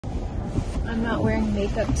I'm not wearing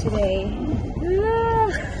makeup today.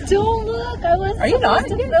 Don't look. I was. Are you not?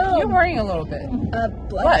 To film. You're wearing a little bit.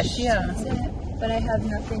 Blush. Yeah. That's it. But I have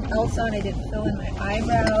nothing else on. I didn't fill in my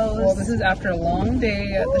eyebrows. Well, this is after a long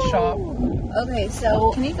day at the shop. Okay,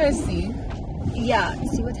 so can you guys see? Yeah,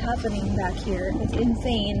 see what's happening back here. It's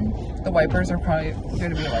insane. The wipers are probably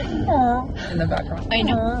going to be like in the background. I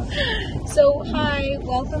know. So, hi,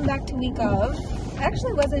 welcome back to week of. I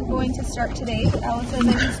actually wasn't going to start today, but Alice says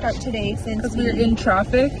I can start today since because we're in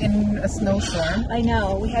traffic in a snowstorm. I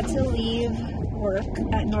know. We had to leave work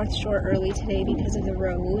at North Shore early today because of the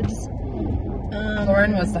roads.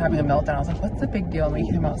 Lauren was having a meltdown. I was like, what's the big deal? And we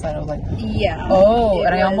came outside. I was like, yeah. Oh,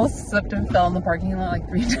 and I almost slipped and fell in the parking lot like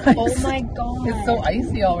 3 times. Oh my god. It's so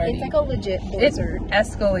icy already. It's like a legit blizzard. It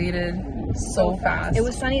escalated so fast. It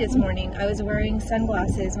was sunny this morning. I was wearing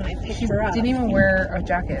sunglasses when I picked her up. Didn't even wear a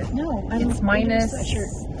jacket. No, it's minus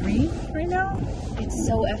 3 right now. It's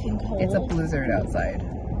so effing cold. It's a blizzard outside.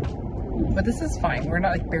 But this is fine. We're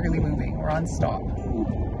not like barely moving. We're on stop.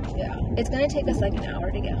 Yeah. It's gonna take us like an hour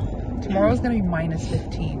to get home. Tomorrow's gonna be minus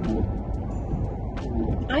 15.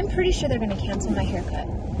 I'm pretty sure they're gonna cancel my haircut.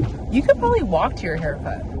 You could probably walk to your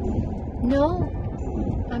haircut. No.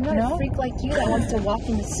 I'm not a freak like you that wants to walk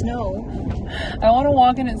in the snow. I want to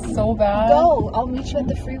walk in it so bad. Go. I'll meet you at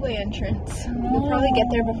the freeway entrance. You'll probably get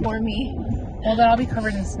there before me. Well, then I'll be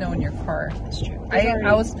covered in snow in your car. That's true.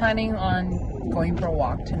 I was planning on going for a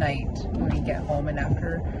walk tonight when we get home, and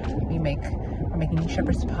after we're making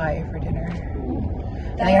shepherd's pie for dinner.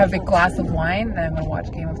 And I have a big glass of wine, and I'm going to watch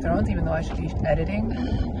Game of Thrones, even though I should be editing. A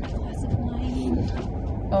glass of wine.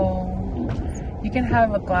 Oh, you can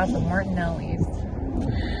have a glass of Martinelli's.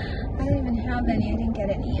 I don't even have any. I didn't get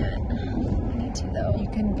any yet. I need to, though. You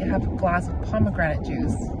can have a glass of pomegranate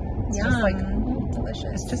juice. It's Yum. just like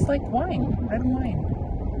delicious. It's just like wine, red wine.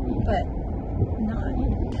 But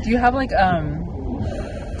not. Do you have like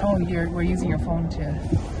Oh, we're using your phone too.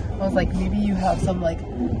 I was like, maybe you have some like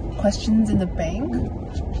questions in the bank.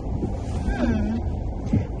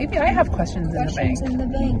 Maybe I have questions in the bank. Questions in the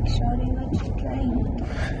bank. Shawty, what you drank?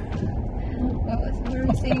 What we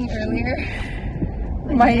were saying earlier?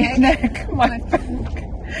 My neck,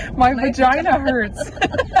 my vagina hurts.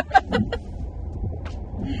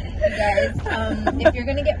 Guys, if you're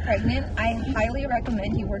gonna get pregnant, I highly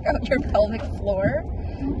recommend you work out your pelvic floor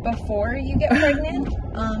before you get pregnant,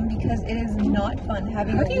 because it is not fun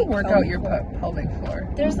having. How do you work out your pelvic floor?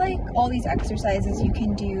 There's like all these exercises you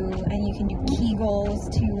can do, and you can do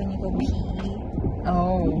Kegels too when you go pee.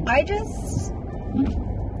 Oh.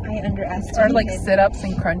 I underestimated. Or like sit-ups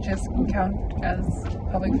and crunches count as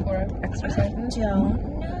pelvic floor exercises? I don't know.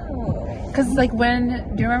 Because like do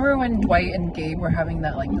you remember when Dwight and Gabe were having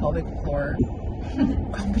that like pelvic floor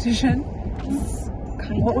competition?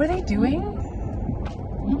 What were they doing?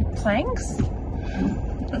 Planks?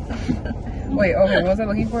 Wait, okay, what was I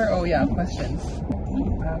looking for? Oh yeah, questions.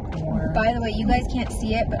 By the way, you guys can't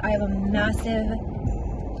see it, but I have a massive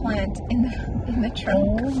plant in the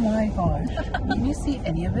trunk. Oh my gosh. Can you see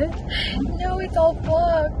any of it? No, it's all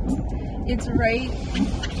blocked. It's right.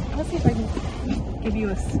 Let's see if I can give you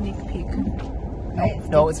a sneak peek.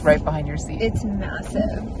 No, it's right behind your seat. It's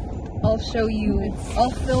massive. I'll show you. I'll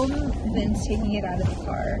film Vince taking it out of the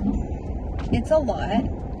car. It's a lot.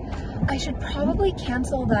 I should probably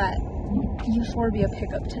cancel that Euphorbia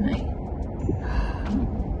pickup tonight.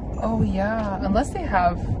 Oh yeah, unless they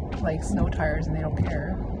have like snow tires and they don't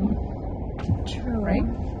care. True. Right?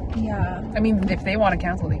 Yeah. I mean, if they want to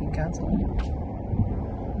cancel, they can cancel.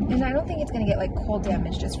 And I don't think it's going to get like cold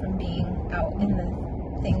damage just from being out in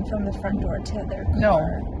the thing from the front door to their car.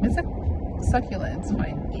 No, it's a succulent. It's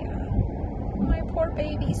fine. Yeah. My poor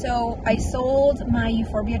baby. So I sold my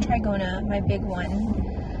Euphorbia trigona, my big one.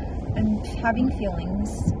 I'm having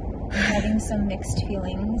feelings. I'm having some mixed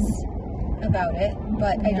feelings about it,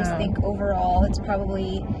 but I just think overall it's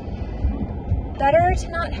probably better to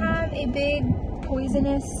not have a big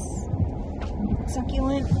poisonous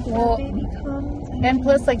succulent before baby comes. And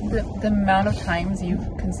plus, like the amount of times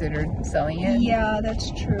you've considered selling it. Yeah,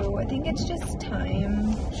 that's true. I think it's just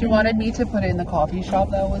time. She wanted me to put it in the coffee shop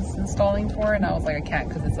that I was installing for her, and I was like, I can't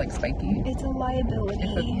because it's like spiky. It's a liability.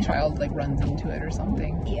 If a child like runs into it or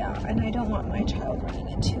something. Yeah, and I don't want my child running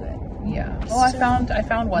into it. Yeah. Well, I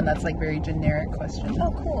found one that's like very generic question.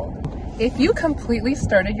 Oh, cool. If you completely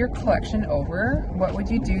started your collection over, what would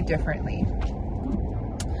you do differently?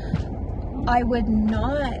 I would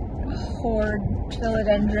not hoard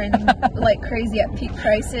philodendron like crazy at peak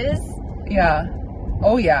prices. Yeah.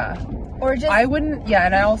 Oh yeah. Or just I wouldn't. Yeah,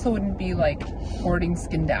 and I also wouldn't be like hoarding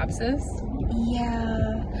Scindapsus.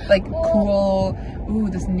 Yeah. like cool, ooh,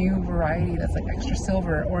 this new variety that's like extra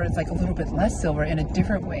silver, or it's like a little bit less silver in a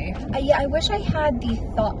different way. Yeah, I wish I had the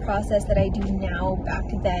thought process that I do now back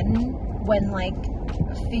then, when like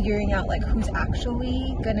figuring out like who's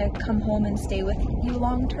actually gonna come home and stay with you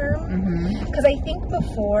long term. Because I think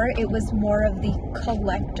before it was more of the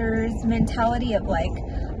collector's mentality of like,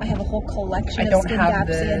 I have a whole collection of skin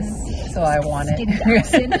dapsons, so I want it.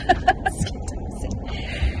 Skin dapson.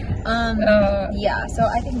 Yeah, so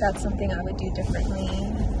I think that's something I would do differently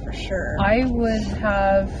for sure. I would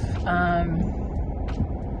have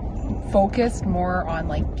focused more on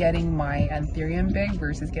like getting my anthurium big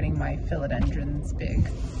versus getting my philodendrons big,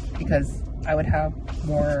 because I would have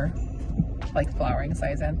more like flowering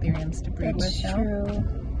size anthuriums to breed with now. True.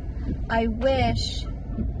 I wish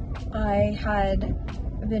I had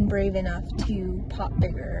been brave enough to pot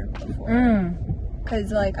bigger before.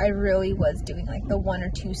 Because like I really was doing like the 1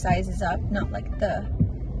 or 2 sizes up, not like the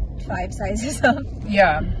 5 sizes up.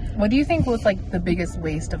 Yeah. What do you think was like the biggest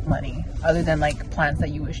waste of money, other than like plants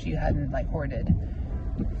that you wish you hadn't like hoarded?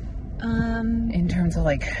 In terms of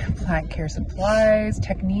like plant care supplies,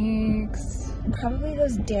 techniques. Probably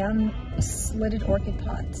those damn slitted orchid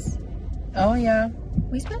pots. Oh yeah.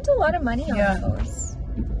 We spent a lot of money on those,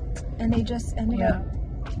 and they just ended up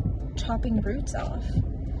chopping roots off.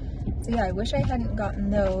 So yeah, I wish I hadn't gotten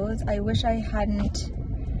those. I wish I hadn't.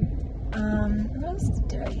 What else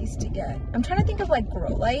did I used to get? I'm trying to think of like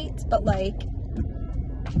grow lights, but like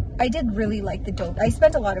I did really like the dome. I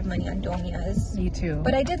spent a lot of money on domias. Me too.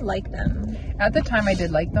 But I did like them. At the time, I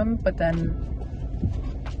did like them, but then,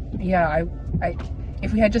 yeah, I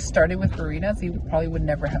if we had just started with Verenas, we probably would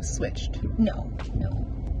never have switched. No.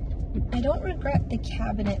 I don't regret the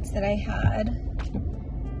cabinets that I had.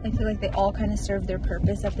 I feel like they all kind of served their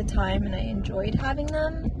purpose at the time, and I enjoyed having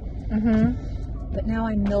them. But now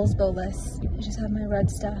I'm Millsbo-less. I just have my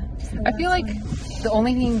red stuff. So I feel like the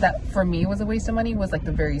only thing that for me was a waste of money was like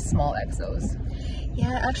the very small exos.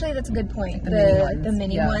 Yeah, actually, that's a good point. The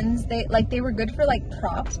mini ones, they were good for like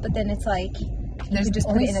props, but then it's like you could just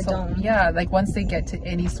put it in a dome. Yeah, like once they get to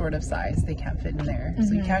any sort of size, they can't fit in there.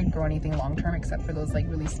 So you can't grow anything long term except for those like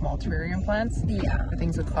really small terrarium plants. Yeah. The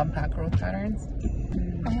things with compact growth patterns.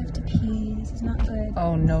 I have to pee. This is not good.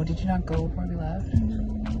 Oh no, did you not go before we left?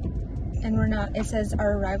 No. And we're not. It says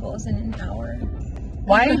our arrival is in an hour.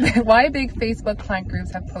 Why big Facebook plant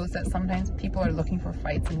groups have posts that sometimes people are looking for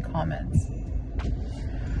fights in comments?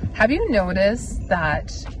 Have you noticed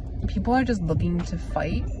that people are just looking to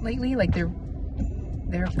fight lately? Like they're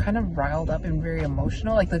kind of riled up and very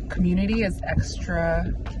emotional. Like the community is extra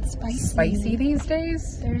spicy these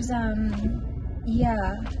days. There's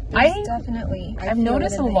definitely. I've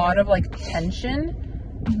noticed a lot of like tension.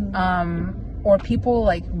 Or people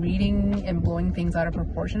like reading and blowing things out of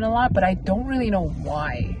proportion a lot, but I don't really know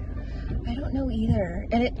why. I don't know either.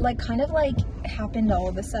 And it like kind of like happened all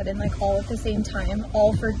of a sudden, like all at the same time,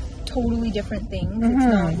 all for totally different things. It's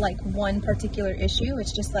not like one particular issue.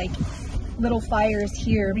 It's just like little fires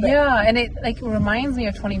here. But yeah, and it like reminds me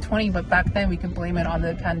of 2020, but back then we could blame it on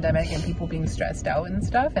the pandemic and people being stressed out and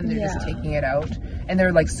stuff, and they're just taking it out, and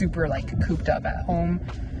they're like super like cooped up at home.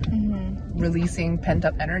 Releasing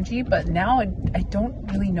pent-up energy, but now I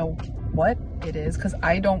don't really know what it is, because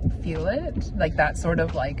I don't feel it, like that sort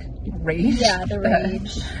of like rage. Yeah, the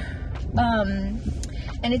rage.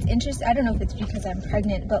 And it's interesting, I don't know if it's because I'm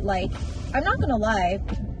pregnant, but like I'm not gonna lie,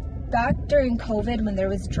 back during COVID when there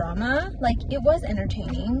was drama, like it was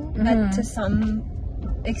entertaining to some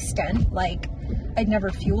extent. Like I'd never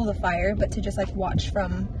fuel the fire, but to just like watch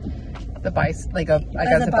from the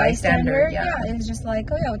bystander. Yeah, it was just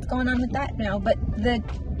like, oh yeah, what's going on with that now? But the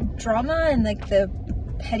drama and like the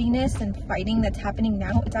pettiness and fighting that's happening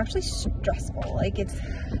now, it's actually stressful. Like it's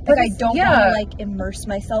like I don't want to like immerse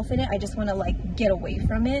myself in it. I just want to like get away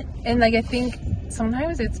from it. And like I think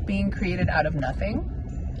sometimes it's being created out of nothing.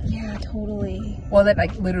 Yeah, totally. Well, that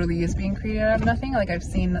like literally is being created out of nothing. Like I've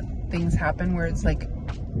seen things happen where it's like,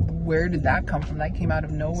 where did that come from? That came out of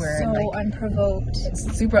nowhere. So and like unprovoked. It's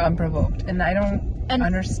super unprovoked. And I don't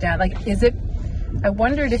understand. Like, is it, I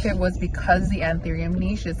wondered if it was because the anthurium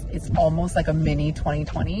niche it's almost like a mini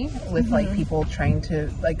 2020 with like people trying to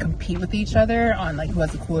like compete with each other on like who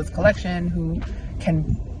has the coolest collection, who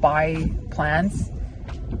can buy plants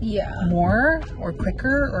more or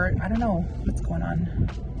quicker, or I don't know what's going on.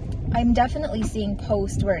 I'm definitely seeing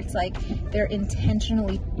posts where it's like they're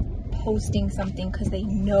intentionally posting something because they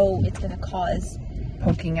know it's going to cause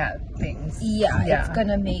poking at things. Yeah, it's going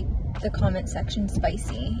to make the comment section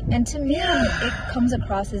spicy. And to me, it comes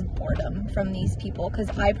across as boredom from these people, because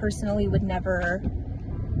I personally would never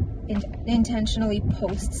intentionally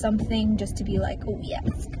post something just to be like, oh yeah,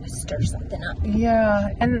 it's gonna stir something up. Yeah,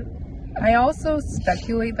 and I also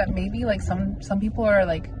speculate that maybe like some people are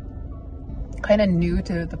like kind of new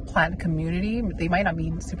to the plant community. They might not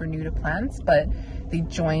be super new to plants, but they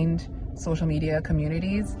joined social media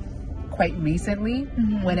communities quite recently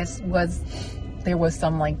when there was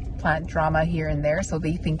some like plant drama here and there, so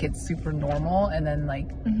they think it's super normal, and then like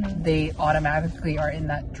they automatically are in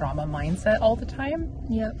that drama mindset all the time.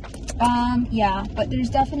 Yep. Yeah, but there's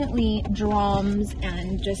definitely drums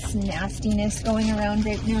and just nastiness going around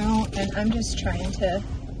right now, and I'm just trying to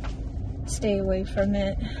stay away from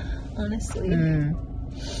it, honestly. If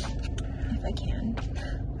I can.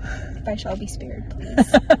 If I shall be spared,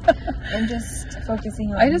 please. I'm just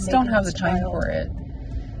focusing on I just don't making have the this time child. for it.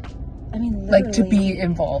 I mean, Like to literally. be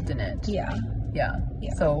involved in it. Yeah. Yeah.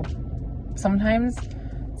 Yeah. So sometimes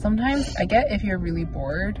I get if you're really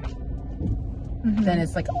bored, then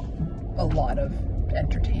it's like a lot of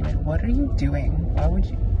entertainment. What are you doing? Why would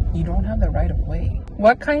you don't have the right of way.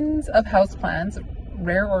 What kinds of houseplants,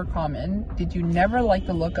 rare or common, did you never like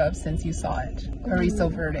the look of since you saw it? Carrizo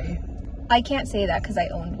Verde. I can't say that because I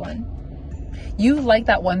owned one. You like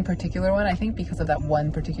that one particular one, I think, because of that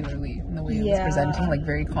one particular leaf and the way it was Yeah. presenting, like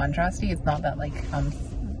very contrasty. It's not that like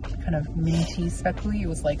kind of minty speckly. It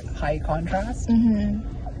was like high contrast.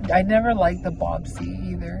 I never liked the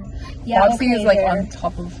Bobsy either. Yeah, Bobsy okay, is like there. on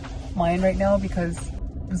top of mine right now because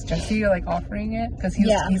was Jesse like offering it because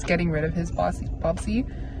he's getting rid of his Bobsy.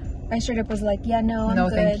 I straight up was like, yeah, no, I'm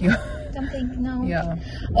good. Thank you. No. Yeah.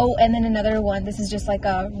 Oh, and then another one. This is just like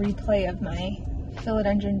a replay of my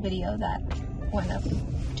philodendron video that went up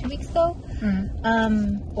 2 weeks ago.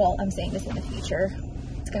 Well, I'm saying this in the future.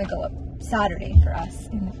 It's gonna go up Saturday for us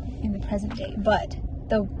in the present day. But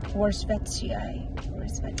the Worsvetschii.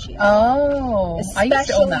 Oh, I used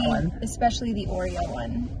to own that one. Especially the Oreo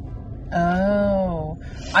one. Oh,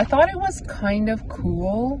 I thought it was kind of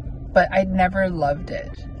cool, but I never loved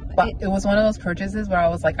it. But it was one of those purchases where I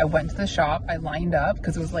was like, I went to the shop, I lined up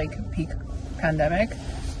because it was like peak pandemic,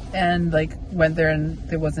 and like went there and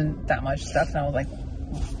there wasn't that much stuff, and I was like,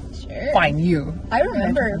 Sure. fine, you. I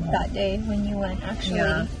remember that day when you went, actually.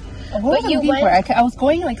 Yeah. But What was I you looking went. for? I was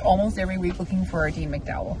going like almost every week looking for a Dean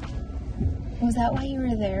McDowell. Was that why you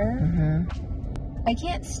were there? I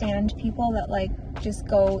can't stand people that like just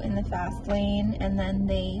go in the fast lane and then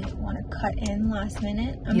they want to cut in last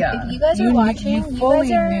minute. Yeah. If you guys are watching, you fully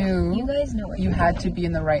you knew guys know what you you're had to doing. be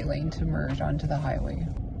in the right lane to merge onto the highway.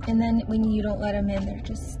 And then when you don't let them in,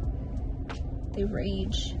 they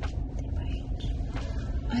rage.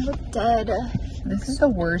 I look dead. This is the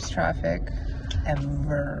worst traffic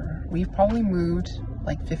ever. We've probably moved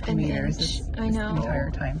like 50 meters this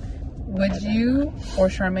entire time. Would you or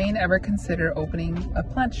Charmaine ever consider opening a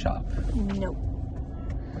plant shop? No.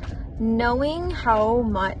 Knowing how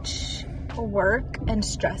much work and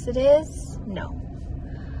stress it is, no.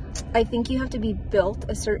 I think you have to be built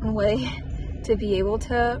a certain way to be able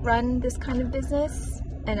to run this kind of business,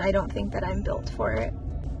 and I don't think that I'm built for it.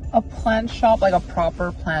 A plant shop, like a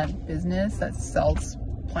proper plant business that sells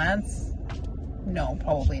plants? No,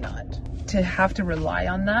 probably not. To have to rely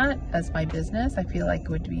on that as my business, I feel like it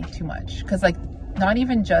would be too much. Because like, not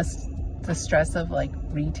even just the stress of like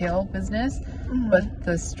retail business, but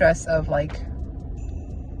the stress of like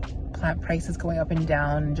plant prices going up and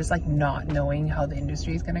down, and just like not knowing how the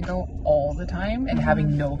industry is going to go all the time and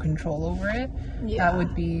having no control over it. That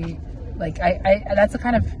would be like, I that's a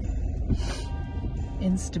kind of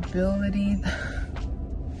instability.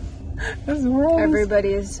 This world Everybody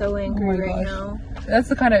is so angry right gosh. now. That's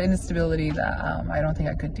the kind of instability that I don't think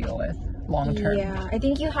I could deal with long term. Yeah, I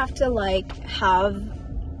think you have to like have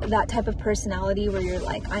that type of personality where you're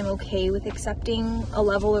like, I'm okay with accepting a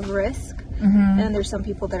level of risk. And then there's some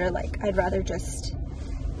people that are like, I'd rather just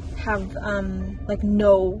have like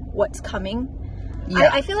know what's coming. Yeah.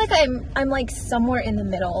 I feel like I'm like somewhere in the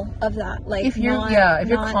middle of that. Like If you're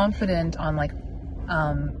you're confident on like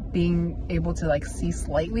being able to like see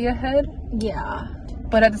slightly ahead. Yeah.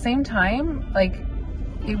 But at the same time, like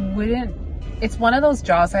it's one of those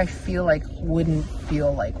jobs I feel like wouldn't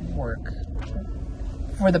feel like work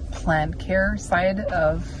for the plant care side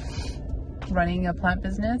of running a plant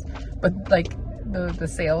business, but like the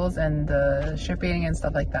sales and the shipping and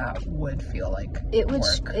stuff like that would feel like It would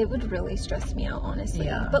work. it would really stress me out, honestly.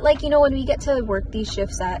 Yeah. But like, you know, when we get to work these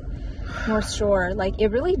shifts at North Shore, like it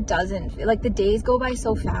really doesn't like the days go by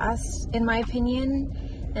so fast, in my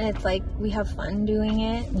opinion, and it's like we have fun doing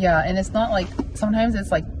it. Yeah, and it's not like sometimes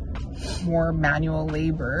it's like more manual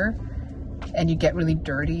labor and you get really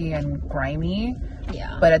dirty and grimy.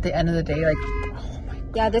 Yeah. But at the end of the day, like, oh my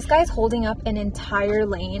Yeah, this guy's holding up an entire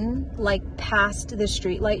lane, like past the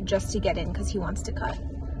street light just to get in because he wants to cut.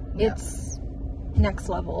 Yeah. It's next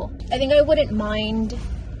level. I think I wouldn't mind,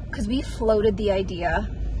 because we floated the idea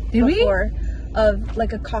before of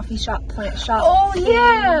like a coffee shop, plant shop. Oh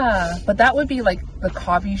yeah, but that would be like the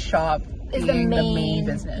coffee shop Is being the main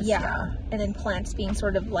business. Yeah, and then plants being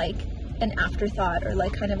sort of like an afterthought or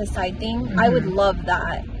like kind of a side thing. I would love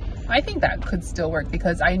that. I think that could still work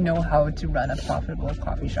because I know how to run a profitable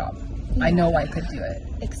coffee shop. Yeah. I know I could do it.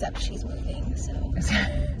 Except she's moving, so.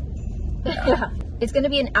 Yeah. It's going to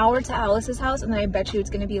be an hour to Alice's house, and then I bet you it's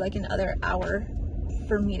going to be like another hour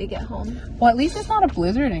for me to get home. Well, at least it's not a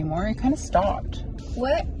blizzard anymore. It kind of stopped.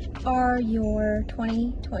 What are your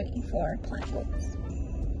 2024 plant goals?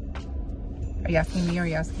 Are you asking me or are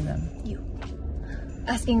you asking them? You.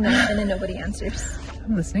 Asking them, and then nobody answers.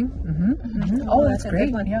 I'm listening. Oh, that's a great.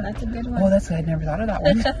 good one. Yeah. That's a good one. Oh, I'd never thought of that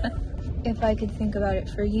one. If I could think about it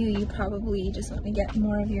for you, you probably just want to get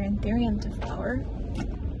more of your anthurium to flower.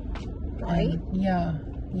 Right? Yeah.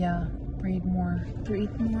 Breed more.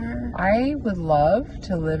 Breathe more. I would love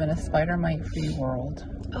to live in a spider mite free world.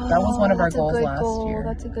 That was one of our goals last year.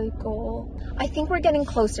 That's a good goal. I think we're getting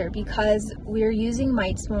closer because we're using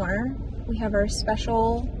mites more. We have our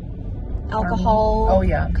special alcohol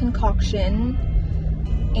concoction.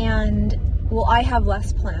 And, well, I have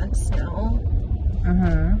less plants now.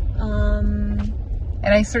 And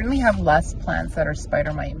I certainly have less plants that are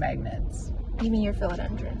spider mite magnets. You mean your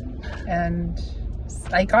philodendron? And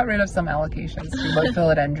I got rid of some allocations about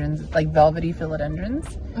philodendrons, like velvety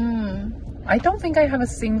philodendrons. I don't think I have a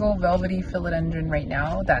single velvety philodendron right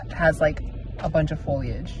now that has like a bunch of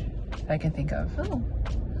foliage that I can think of. Oh.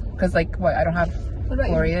 Because like what, I don't have what about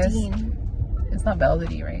glorious. Your dean? It's not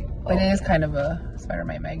velvety, right? But it is kind of a spider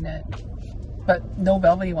mite magnet. But no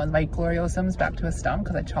velvety ones. My gloriosum's back to a stump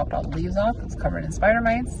because I chopped all the leaves off. It's covered in spider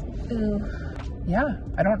mites. Ooh. Yeah.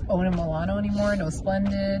 I don't own a Milano anymore. No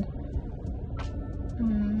Splendid.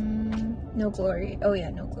 No glory. Oh yeah,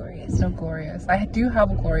 no glorious. No glorious. I do have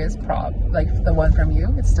a glorious prop, like the one from you.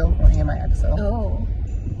 It's still growing in my exo. Oh.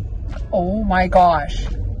 Oh my gosh.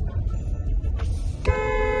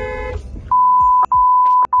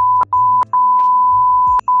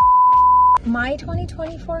 My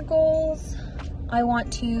 2024 goals, I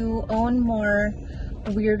want to own more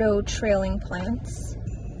weirdo trailing plants.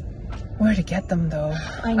 Where to get them though?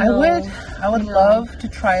 I know. I would love to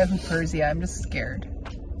try a Hupersia. I'm just scared.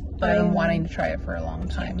 But I've been wanting to try it for a long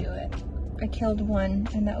time. Can't do it. I killed one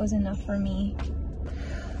and that was enough for me.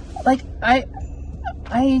 Like I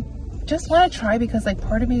just want to try because like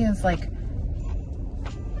part of me is like,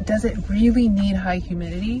 does it really need high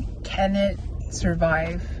humidity? Can it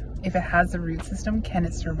survive? If it has a root system, can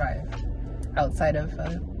it survive outside of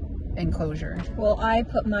an enclosure? Well, I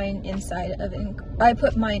put mine outside of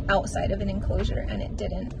an enclosure, and it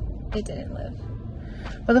didn't live.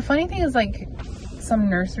 But the funny thing is, like, some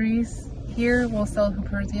nurseries here will sell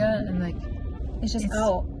Hupersia, and like it's just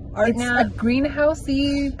out. It's a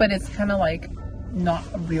greenhousey, but it's kind of like not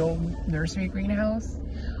a real nursery greenhouse.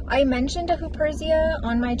 I mentioned a Hupersia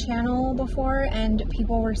on my channel before, and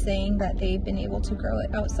people were saying that they've been able to grow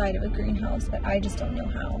it outside of a greenhouse, but I just don't know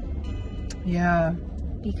how. Yeah.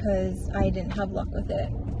 Because I didn't have luck with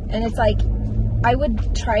it. And it's like, I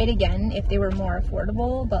would try it again if they were more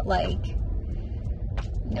affordable, but like,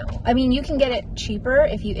 no. I mean, you can get it cheaper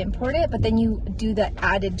if you import it, but then you do the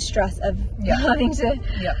added stress of having to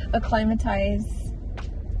acclimatize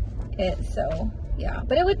it, so... Yeah,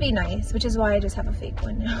 but it would be nice, which is why I just have a fake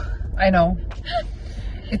one now. I know.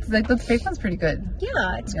 It's like the fake one's pretty good.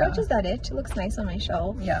 Yeah, it scratches that itch. It looks nice on my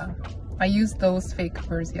shelf. Yeah. I used those fake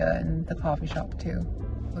Hupersia in the coffee shop too.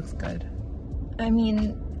 Looks good. I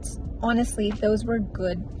mean, honestly, those were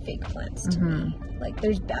good fake plants to me. Like,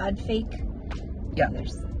 there's bad fake. Yeah.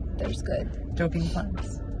 There's good. Joking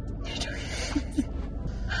plants.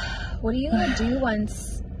 What are you gonna do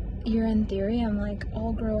once your anthurium like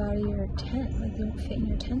all grow out of your tent? Like, they don't fit in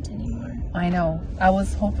your tent anymore. I know. I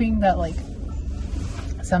was hoping that like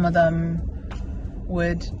some of them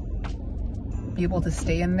would be able to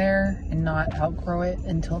stay in there and not outgrow it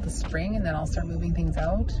until the spring, and then I'll start moving things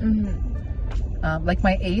out. Like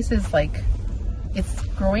my ace is like, it's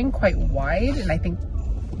growing quite wide, and I think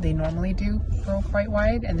they normally do grow quite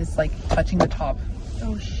wide, and it's like touching the top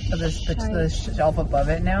of the shelf above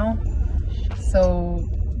it now. So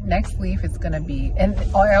next leaf it's gonna be, and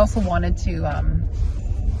I also wanted to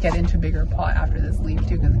get into a bigger pot after this leaf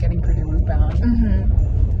too, because it's getting pretty root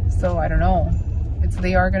bound. So I don't know,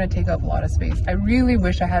 they are gonna take up a lot of space. I really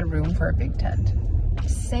wish I had room for a big tent.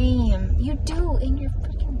 Same. You do in your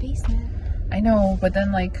freaking basement. I know, but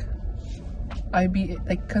then like I'd be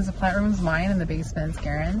like, because the plant room's mine and the basement's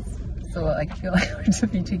Garen's, so like I feel like I would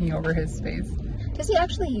just be taking over his space. Does he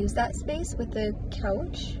actually use that space with the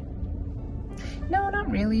couch? No, not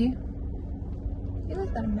really. I feel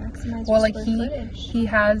like that'll maximize Well, your like square footage. he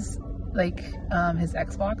has like his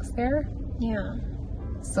Xbox there, Yeah.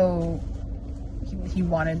 so he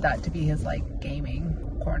wanted that to be his like gaming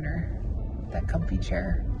corner, that comfy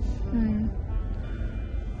chair.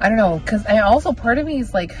 I don't know, because I also, part of me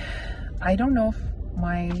is like, I don't know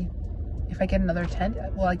if I get another tent,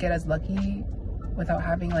 will I get as lucky without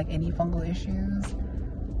having like any fungal issues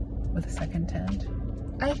with a second tent?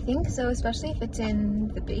 I think so, especially if it's in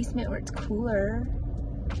the basement where it's cooler.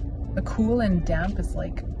 The cool and damp is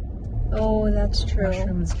like Oh, that's true.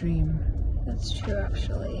 mushroom's dream. That's true,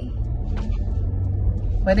 actually.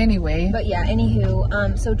 But anyway. But yeah,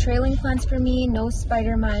 anywho, so trailing plants for me, no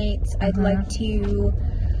spider mites. I'd like to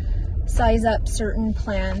size up certain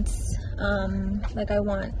plants. Like I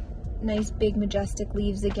want nice big majestic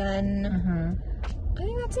leaves again. I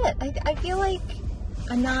think that's it. I feel like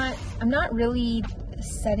I'm not really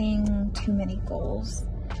setting too many goals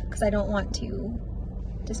because I don't want to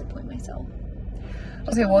disappoint myself.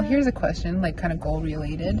 Okay, well, here's a question, like kind of goal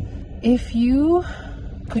related. If you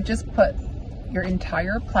could just put your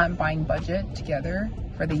entire plant buying budget together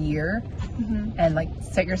for the year and like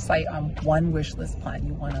set your sight on one wish list plant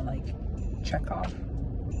you want to like check off.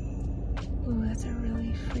 Ooh, that's a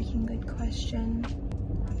really freaking good question.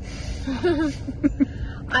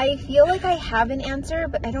 I feel like I have an answer,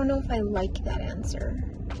 but I don't know if I like that answer.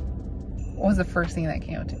 What was the first thing that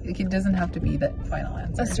came out to you? It doesn't have to be the final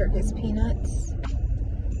answer. A circus peanuts.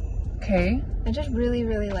 Okay. I just really,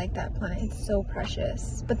 really like that plant. It's so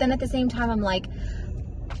precious. But then at the same time, I'm like,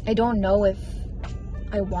 I don't know if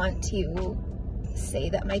I want to say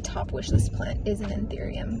that my top wish list plant is an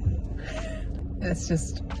anthurium. It's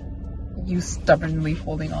just you stubbornly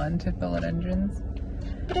holding on to philodendrons.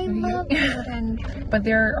 But I love philodendron. But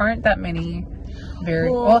there aren't that many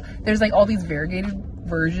well, there's like all these variegated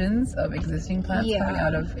versions of existing plants coming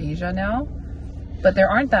out of Asia now. But there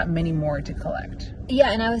aren't that many more to collect.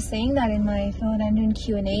 Yeah, and I was saying that in my philodendron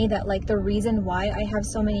Q&A that like the reason why I have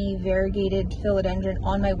so many variegated philodendron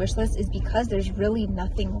on my wish list is because there's really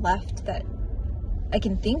nothing left that I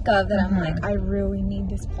can think of that I'm like, I really need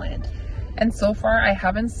this plant. And so far, I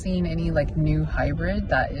haven't seen any like new hybrid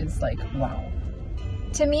that is like, wow.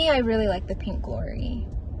 To me, I really like the pink glory.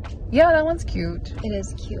 Yeah, that one's cute. It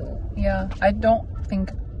is cute. Yeah, I don't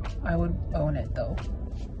think I would own it though.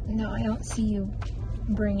 No, I don't see you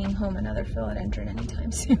bringing home another philodendron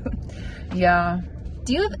anytime soon. Yeah.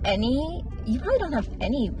 Do you have any? You probably don't have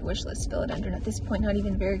any wish list philodendron at this point, not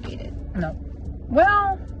even variegated. No.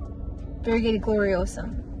 Well. Variegated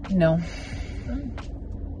gloriosum. No.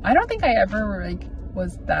 I don't think I ever like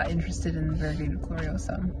was that interested in variegated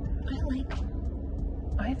gloriosum. I like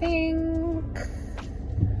them. I think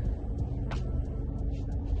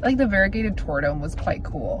like the variegated tortum was quite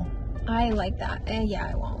cool. I like that. Yeah,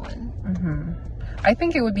 I want one. I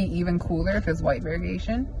think it would be even cooler if it's white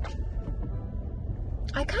variegation.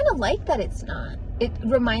 I kind of like that it's not. It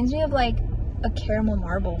reminds me of like a caramel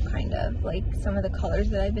marble kind of, like some of the colors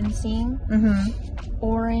that I've been seeing.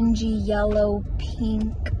 Orangey, yellow,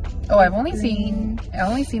 pink. Oh, I've only seen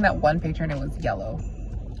that one picture and it was yellow.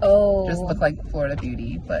 Oh. Just looked like Florida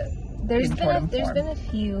Beauty, but there's been a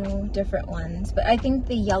few different ones, but I think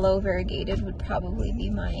the yellow variegated would probably be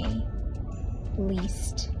my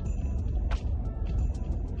least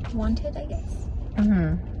wanted, I guess.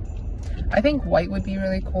 I think white would be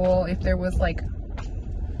really cool if there was like.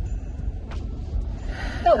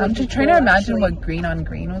 I'm just trying to imagine what green on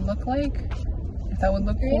green would look like. If that would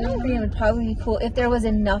look green cool. on green would probably be cool if there was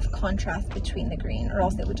enough contrast between the green, or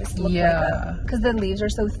else it would just look like because the leaves are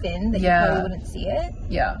so thin that you probably wouldn't see it.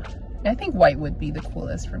 Yeah, I think white would be the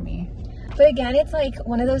coolest for me. But again, it's like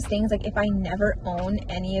one of those things, like if I never own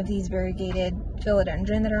any of these variegated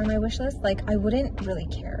philodendron that are on my wish list, like I wouldn't really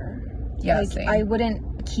care. Yeah, like, same. I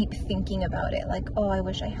wouldn't keep thinking about it, like, oh, I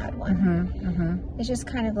wish I had one. It's just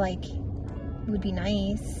kind of like, it would be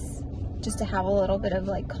nice just to have a little bit of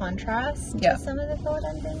like contrast to some of the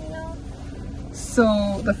philodendron, you know?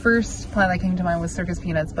 So the first plant that came to mind was circus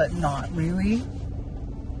peanuts, but not really.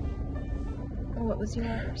 What was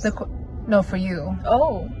yours? No, for you.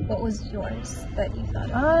 Oh, what was yours that you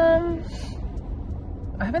thought of?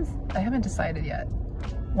 I haven't decided yet.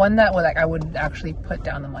 One that would I would actually put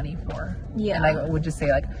down the money for. Yeah. And I would just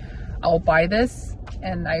say like, I'll buy this,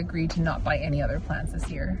 and I agree to not buy any other plants this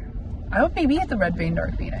year. I would maybe get the red vein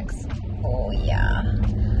dark phoenix. Oh yeah,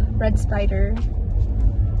 red spider.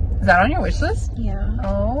 Is that on your wish list? Yeah.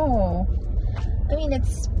 Oh. I mean,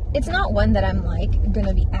 it's not one that I'm like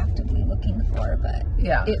gonna be actively looking for, but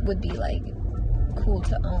Yeah. it would be like cool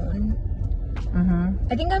to own.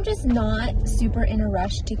 Mm-hmm. I think I'm just not super in a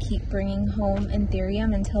rush to keep bringing home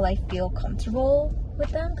Anthurium until I feel comfortable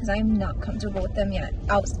with them, because I'm not comfortable with them yet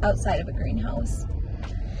outside of a greenhouse.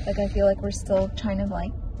 Like, I feel like we're still trying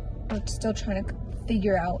to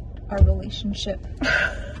figure out our relationship,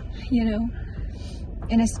 you know?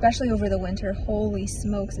 And especially over the winter, holy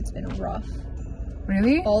smokes, it's been rough.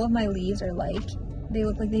 Really? All of my leaves are like, they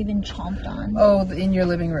look like they've been chomped on. Oh, in your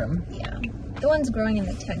living room. Yeah. The ones growing in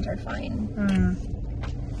the tent are fine.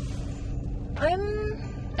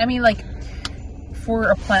 I mean, like, for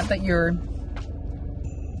a plant that you're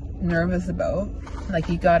nervous about, like,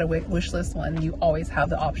 you got a wish list one, you always have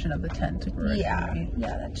the option of the tent to grow. Yeah, right?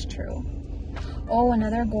 yeah, that's true. Oh,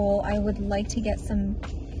 another goal, I would like to get some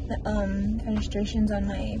fenestrations on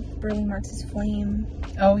my Burley Marx's flame.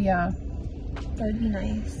 Oh, yeah. That would be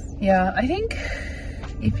nice. Yeah, I think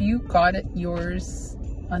if you got yours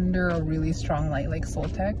under a really strong light, like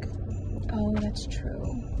Soltec. Oh, that's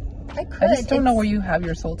true. I could. I just don't know where you have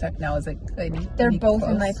your Soltec now. Is it? They're both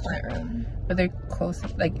in my plant room. But they're close.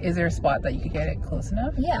 Like, is there a spot that you could get it close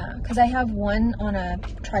enough? Yeah, because I have one on a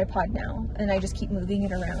tripod now, and I just keep moving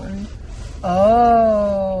it around.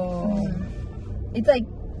 Oh. It's like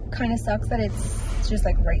kind of sucks that it's just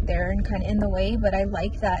like right there and kind of in the way, but I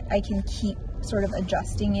like that I can keep sort of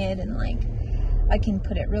adjusting it, and like I can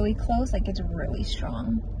put it really close, like it's really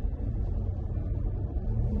strong.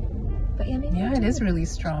 But yeah, maybe Yeah, it is really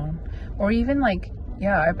strong. Or even like,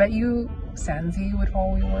 yeah, I bet you Sansi would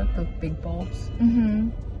probably work, the big bulbs.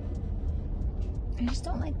 I just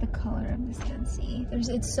don't like the color of the Sansi.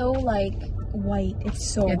 It's so like white.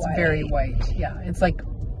 It's white. It's very white. Yeah, it's like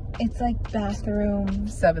bathroom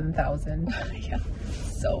 7,000. Yeah,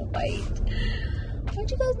 so white.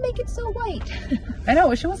 Why'd you guys make it so white? I know, I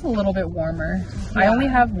wish it was a little bit warmer. Yeah. I only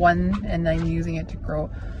have one and I'm using it to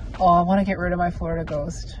grow. Oh, I want to get rid of my Florida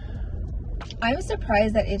Ghost. I'm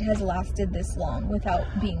surprised that it has lasted this long without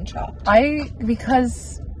being chopped.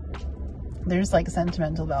 Because there's like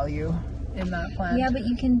sentimental value in that plant. Yeah, but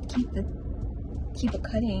you can keep a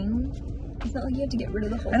cutting. It's not like you have to get rid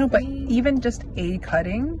of the whole thing. I know, but even just a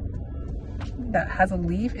cutting that has a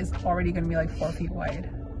leaf is already going to be like 4 feet wide.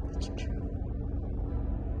 That's true.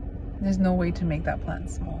 There's no way to make that plant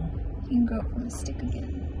small. You can grow it from a stick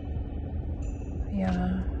again.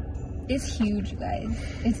 Yeah. It's huge, you guys.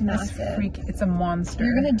 It's massive. It's a monster.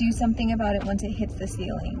 You're gonna do something about it once it hits the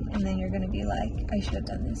ceiling, and then you're gonna be like, I should have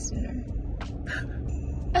done this sooner.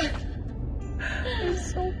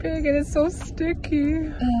 It's so big and it's so sticky.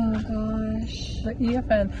 Oh gosh. The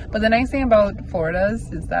EFN. But the nice thing about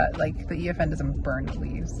Florida's is that like the EFN doesn't burn the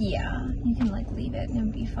leaves. Yeah, you can like leave it and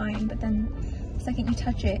it'll be fine, but then the second you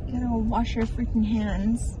touch it, you gotta wash your freaking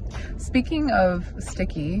hands. Speaking of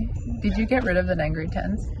sticky, did you get rid of the 9-grade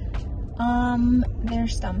 10s? They're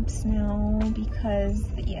stumps now because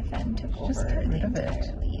the EFN took over Just get rid of the entire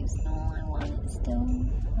it. leaves. No, I want it still.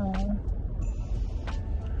 Oh.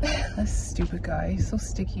 That stupid guy. He's so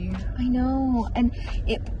sticky. I know, and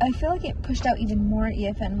I feel like it pushed out even more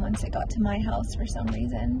EFN once it got to my house for some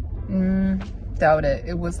reason. Doubt it.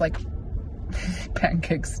 It was like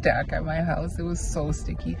pancake stack at my house. It was so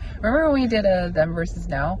sticky. Remember when we did a them versus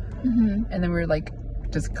now? And then we were like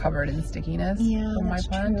just covered in stickiness from my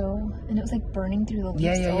plant? True. And it was like burning through the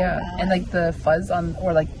leaves. Yeah. Bad. And like the fuzz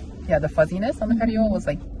the fuzziness on the petiole was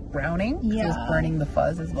like browning. Yeah. It was burning the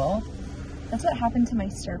fuzz as well. That's what happened to my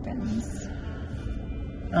serpens.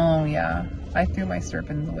 Oh yeah. I threw my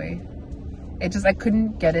serpens away. I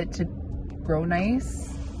couldn't get it to grow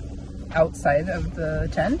nice outside of the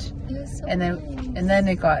tent. It was so And nice. then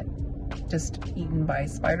it got just eaten by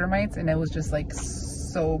spider mites, and it was just like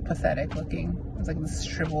so pathetic looking. It was like this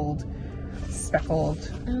shriveled,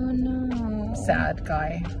 speckled, Oh no. sad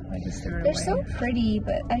guy. I just threw it They're away. so pretty,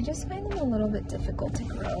 but I just find them a little bit difficult to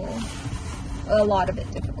grow. A lot of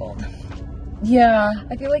it difficult. Yeah.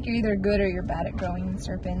 I feel like you're either good or you're bad at growing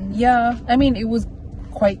serpens. Yeah. I mean, it was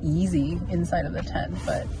quite easy inside of the tent,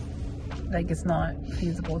 but like it's not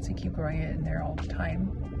feasible to keep growing it in there all the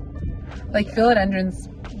time. Like philodendrons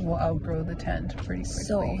will outgrow the tent pretty quickly.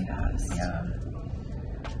 So fast. Yeah.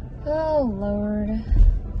 Oh Lord.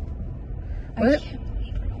 What? I can't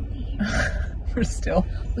believe we're only We're still.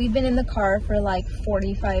 We've been in the car for like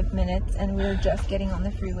 45 minutes and we're just getting on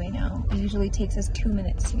the freeway now. It usually takes us 2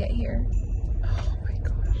 minutes to get here. Oh my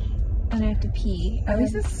gosh. And I have to pee. At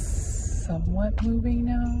least it's somewhat moving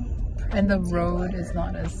now. And the road is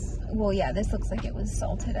not as... Well, yeah, this looks like it was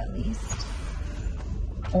salted at least.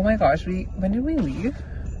 Oh my gosh, when did we leave?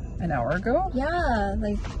 An hour ago? Yeah,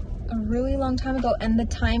 like a really long time ago, and the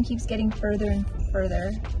time keeps getting further and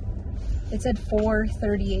further. It said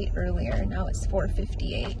 4:38 earlier, now it's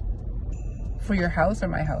 4:58. For your house or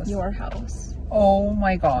my house? Your house. Oh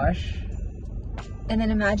my gosh. And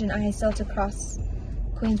then imagine I still have to cross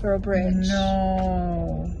Queensboro Bridge.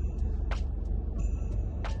 No.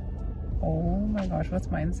 Oh my gosh, what's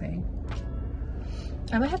mine saying?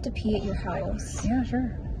 I might have to pee at your house. Yeah,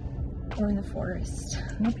 sure. Or in the forest.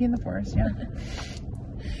 You'll pee in the forest, yeah.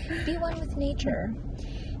 Be one with nature.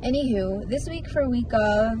 Anywho, this week for week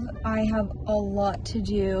of, I have a lot to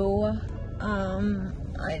do.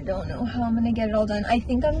 I don't know how I'm gonna get it all done. I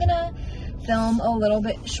think I'm gonna film a little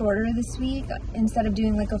bit shorter this week instead of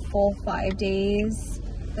doing like a full 5 days.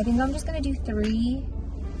 I think I'm just gonna do 3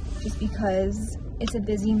 just because it's a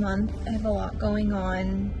busy month. I have a lot going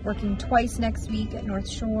on. Working twice next week at North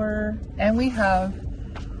Shore. And we have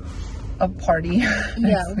a party.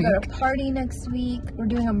 Yeah, we've got a party next week. We're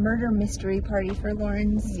doing a murder mystery party for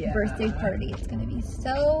Lauren's birthday party. It's gonna be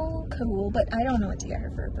so cool, but I don't know what to get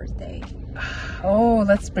her for her birthday. Oh,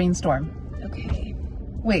 let's brainstorm. Okay.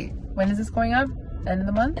 Wait, when is this going up? End of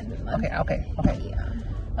the month? End of the month. Okay. Yeah.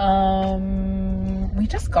 We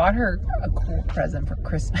just got her a cool present for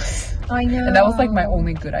Christmas. I know. And that was like my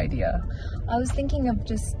only good idea. I was thinking of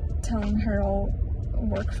just telling her I'll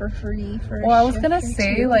work for free for a Well, I was shift gonna or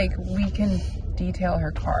say 2. like we can detail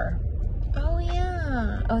her car. Oh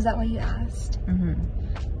yeah. Oh, is that why you asked? Mm-hmm.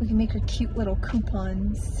 We can make her cute little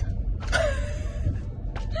coupons.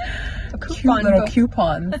 A coupon Cute little book.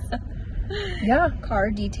 coupons. Yeah. Car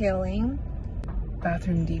detailing.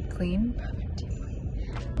 Bathroom deep clean.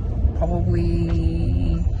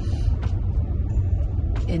 Probably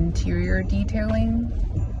interior detailing,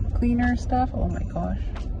 cleaner stuff. Oh my gosh.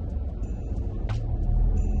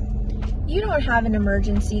 You don't have an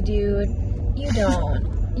emergency, dude. You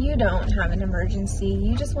don't. You don't have an emergency.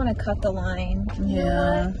 You just want to cut the line. You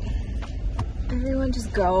know what? Everyone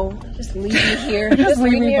just go. Just leave me here. Just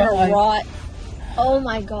leave me to rot. Oh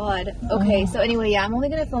my god. Okay, so anyway, yeah, I'm only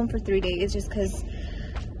going to film for 3 days just because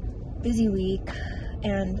busy week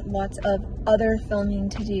and lots of other filming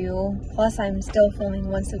to do. Plus, I'm still filming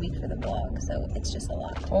once a week for the vlog, so it's just a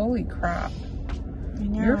lot. Holy crap. I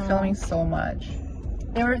know. You're filming so much.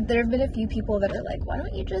 There have been a few people that are like, why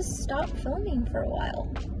don't you just stop filming for a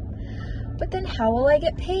while? But then how will I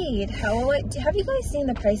get paid? Have you guys seen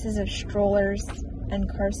the prices of strollers and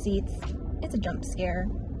car seats? It's a jump scare.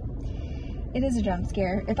 It is a jump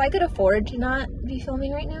scare. If I could afford to not be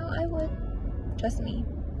filming right now, I would. Trust me.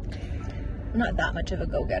 I'm not that much of a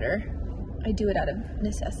go-getter. I do it out of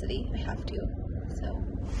necessity. I have to. So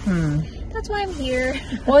that's why I'm here.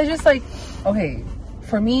 Well, it's just like, okay,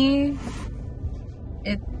 for me,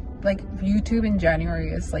 it like YouTube in January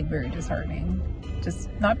is like very disheartening. Just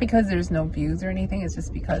not because there's no views or anything, it's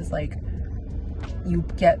just because like you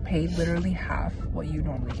get paid literally half what you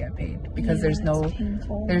normally get paid because there's no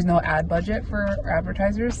ad budget for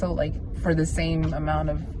advertisers. So like for the same amount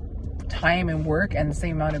of time and work and the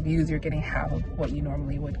same amount of views, you're getting half of what you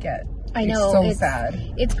normally would get. I know. It's so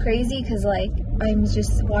sad. It's crazy because like I'm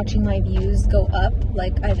just watching my views go up.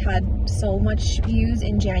 Like I've had so much views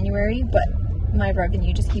in January, but my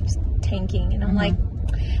revenue just keeps tanking, and I'm like,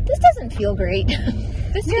 this doesn't feel great.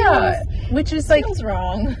 This which is like feels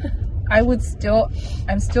wrong. I'm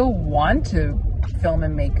still want to film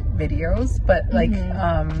and make videos, but like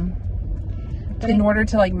in order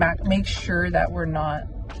to like make sure that we're not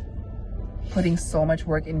putting so much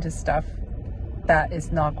work into stuff that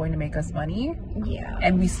is not going to make us money,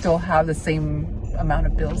 and we still have the same amount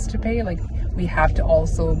of bills to pay, like we have to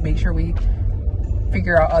also make sure we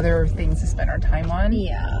figure out other things to spend our time on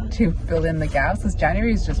to fill in the gaps, because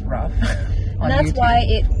January is just rough. And that's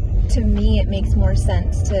why to me it makes more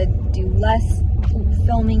sense to do less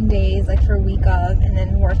filming days, like for a week of, and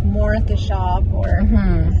then work more at the shop or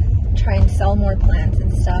try and sell more plants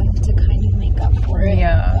and stuff to kind of make up for it.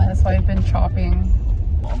 But that's why I've been chopping.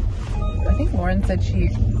 I think Lauren said she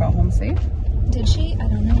got home safe. Did she? I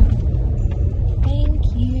don't know.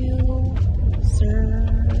 Thank you, sir.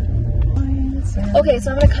 Okay,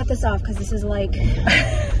 so I'm gonna cut this off because this is like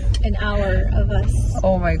an hour of us.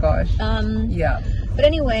 Oh my gosh. But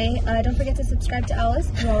anyway, don't forget to subscribe to Alice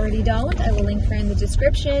if you already don't. I will link her in the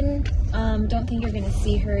description. Don't think you're gonna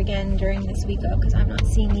see her again during this week though, because I'm not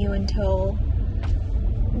seeing you until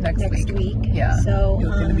next week. Yeah. So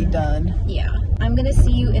you're gonna be done. Yeah. I'm gonna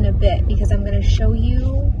see you in a bit because I'm gonna show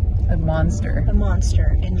you a monster. A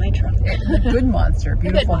monster in my trunk. A good monster.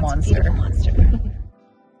 Beautiful monster. Beautiful monster.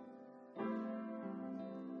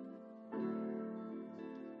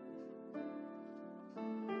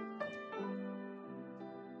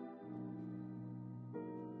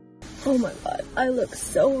 Oh my god, I look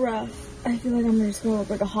so rough. I feel like I'm just gonna look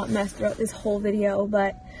like a hot mess throughout this whole video,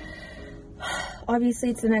 but obviously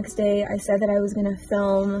it's the next day. I said that I was gonna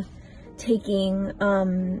film taking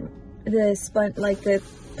the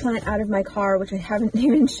plant out of my car, which I haven't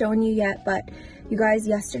even shown you yet, but you guys,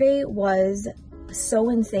 yesterday was so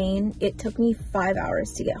insane. It took me 5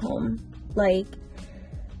 hours to get home. Like,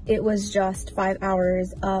 it was just 5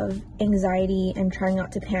 hours of anxiety and trying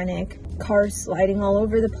not to panic. Cars sliding all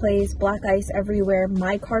over the place, black ice everywhere,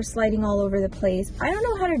 my car sliding all over the place. I don't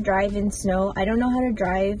know how to drive in snow. I don't know how to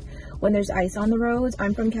drive when there's ice on the roads.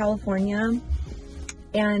 I'm from California,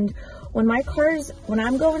 and when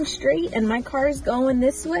I'm going straight and my car's going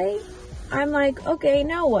this way, I'm like, okay,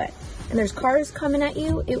 now what? And there's cars coming at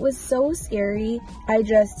you. It was so scary. I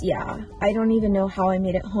don't even know how I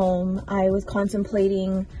made it home. I was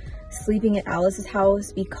contemplating sleeping at Alice's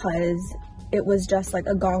house because it was just like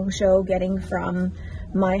a gong show getting from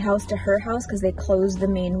my house to her house, because they closed the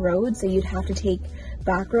main road, so you'd have to take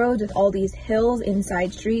back roads with all these hills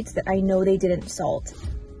inside streets that I know they didn't salt.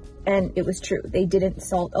 And it was true, they didn't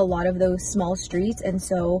salt a lot of those small streets, and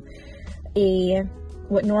so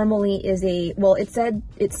what normally is it said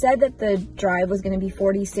that the drive was going to be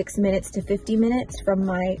 46 minutes to 50 minutes from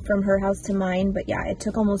her house to mine, but yeah, it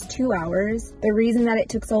took almost 2 hours. The reason that it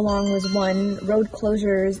took so long was 1, road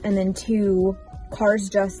closures, and then 2, cars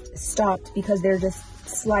just stopped because they're just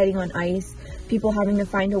sliding on ice, people having to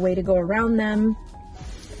find a way to go around them.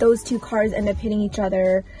 Those 2 cars end up hitting each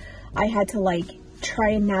other. I had to try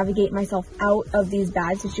and navigate myself out of these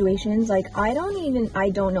bad situations. I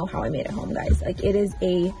don't know how I made it home, guys. It is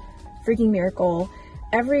a freaking miracle.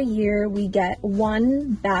 Every year we get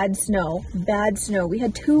 1 bad snow. We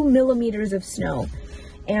had 2 millimeters of snow,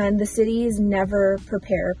 and the cities never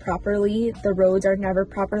prepare properly. The roads are never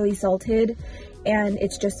properly salted, and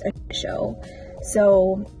it's just a show.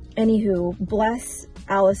 So anywho, bless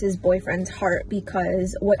Alice's boyfriend's heart,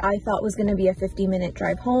 because what I thought was going to be a 50-minute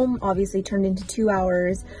drive home obviously turned into 2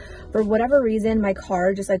 hours. For whatever reason, my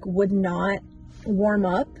car just would not warm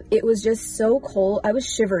up. It was just so cold. I was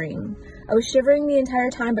shivering the entire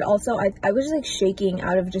time, but also I was just shaking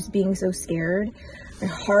out of just being so scared. My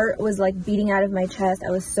heart was beating out of my chest. I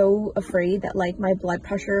was so afraid that my blood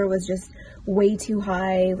pressure was just way too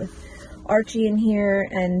high with Archie in here,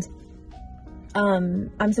 and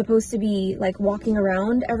I'm supposed to be walking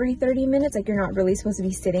around every 30 minutes. You're not really supposed to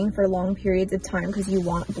be sitting for long periods of time because you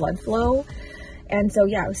want blood flow. And so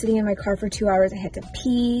yeah, I was sitting in my car for 2 hours. I had to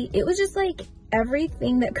pee. It was just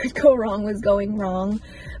everything that could go wrong was going wrong.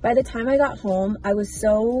 By the time I got home, I was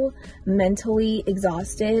so mentally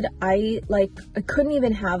exhausted. I couldn't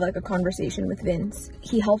even have a conversation with Vince.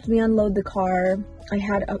 He helped me unload the car. I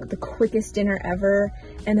had the quickest dinner ever,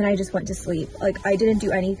 and then I just went to sleep. I didn't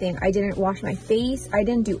do anything. I didn't wash my face. I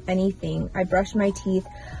didn't do anything. I brushed my teeth.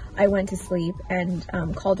 I went to sleep and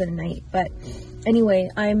called it a night. But anyway,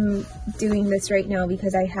 I'm doing this right now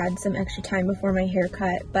because I had some extra time before my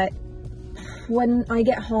haircut. But when I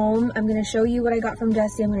get home, I'm going to show you what I got from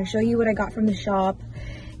Jesse. I'm going to show you what I got from the shop.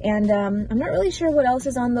 And I'm not really sure what else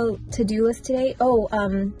is on the to-do list today.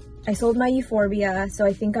 I sold my euphorbia, so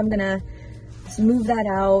I think I'm going to move that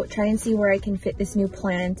out, try and see where I can fit this new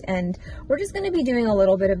plant, and we're just going to be doing a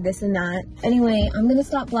little bit of this and that. Anyway, I'm going to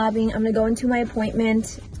stop blabbing. I'm going to go into my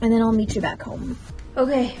appointment, and then I'll meet you back home.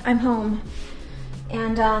 Okay, I'm home.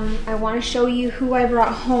 And I want to show you who I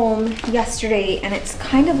brought home yesterday, and it's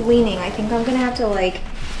kind of leaning. I think I'm gonna have to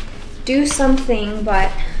do something, but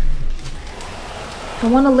I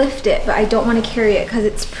want to lift it, but I don't want to carry it because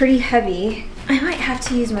it's pretty heavy. I might have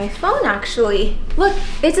to use my phone, actually. Look,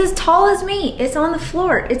 it's as tall as me. It's on the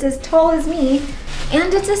floor. It's as tall as me,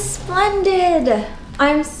 and it's a Splendid.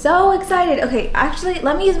 I'm so excited. Okay, actually,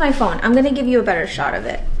 let me use my phone. I'm gonna give you a better shot of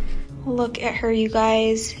it. Look at her, you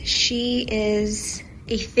guys. She is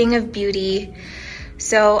a thing of beauty.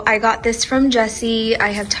 So I got this from Jesse. I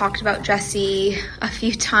have talked about Jesse a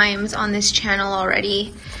few times on this channel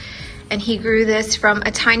already. And he grew this from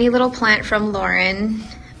a tiny little plant from Lauren.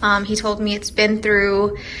 He told me it's been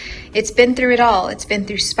through it all. It's been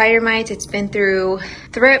through spider mites, it's been through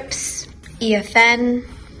thrips, EFN,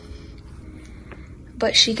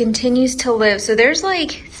 but she continues to live. So there's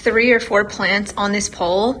 3 or 4 plants on this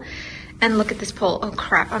pole. And look at this pole. Oh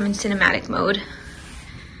crap, I'm in cinematic mode.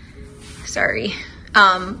 Sorry.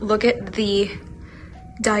 Look at the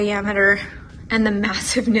diameter and the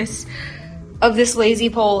massiveness of this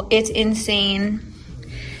lazy pole. It's insane.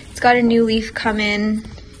 It's got a new leaf come in.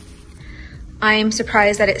 I'm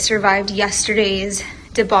surprised that it survived yesterday's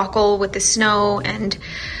debacle with the snow and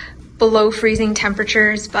below freezing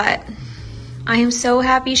temperatures, but I am so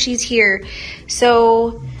happy she's here.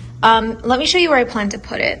 So Let me show you where I plan to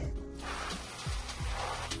put it.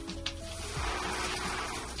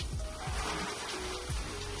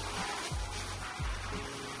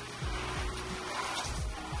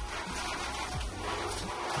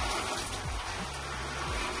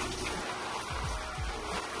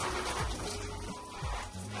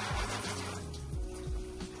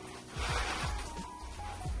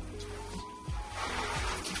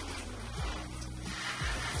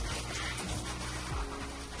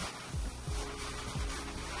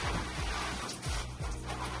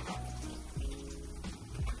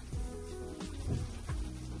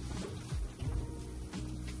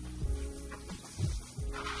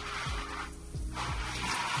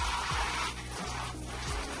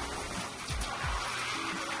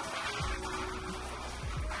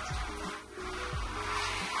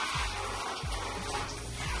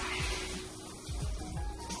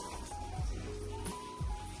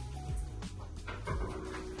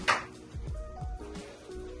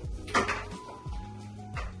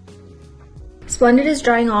 Splendid is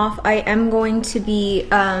drying off. I am going to be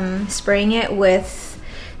spraying it with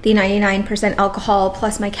the 99% alcohol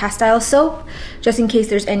plus my cast iron soap, just in case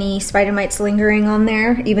there's any spider mites lingering on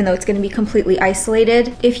there, even though it's going to be completely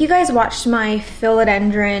isolated. If you guys watched my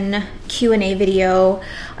philodendron Q&A video,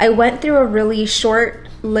 I went through a really short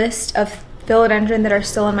list of philodendron that are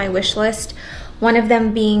still on my wish list. One of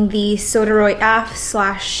them being the Soderoy af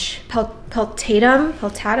 / peltatum.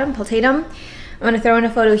 I'm going to throw in a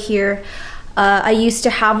photo here. I used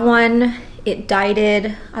to have one. It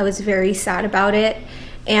died. I was very sad about it,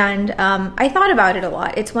 and I thought about it a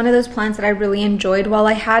lot. It's one of those plants that I really enjoyed while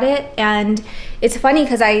I had it, and it's funny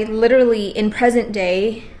because I literally, in present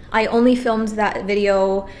day, I only filmed that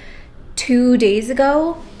video 2 days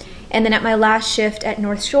ago, and then at my last shift at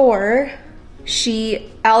North Shore,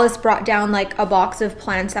 Alice brought down like a box of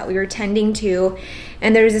plants that we were tending to,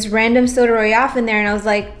 and there was this random Soderoy af in there, and I was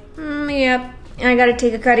like, yep, I gotta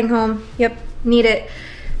take a cutting home. Yep, need it.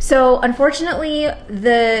 So unfortunately,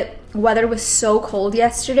 the weather was so cold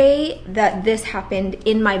yesterday that this happened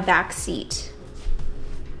in my back seat.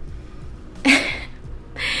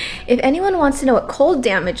 If anyone wants to know what cold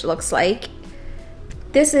damage looks like,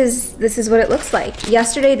 this is what it looks like.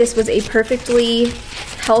 Yesterday, this was a perfectly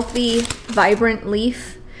healthy, vibrant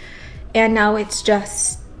leaf, and now it's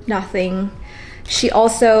just nothing. She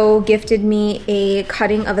also gifted me a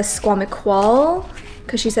cutting of a squamiquol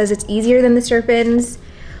because she says it's easier than the serpens.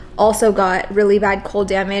 Also got really bad cold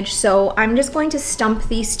damage, so I'm just going to stump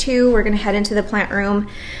these two. We're gonna head into the plant room.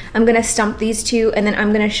 I'm gonna stump these two, and then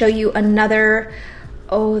I'm gonna show you another,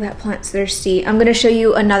 oh, that plant's thirsty. I'm gonna show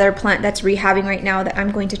you another plant that's rehabbing right now that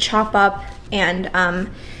I'm going to chop up and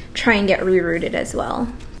try and get rerooted as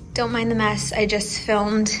well. Don't mind the mess. I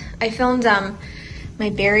filmed my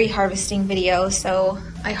berry harvesting video. So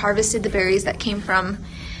I harvested the berries that came from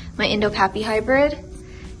my Indo-Pappy hybrid,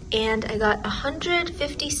 and I got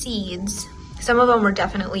 150 seeds. Some of them were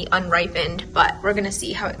definitely unripened, but we're gonna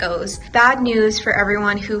see how it goes. Bad news for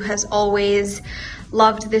everyone who has always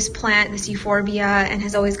loved this plant, this euphorbia, and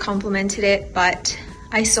has always complimented it, but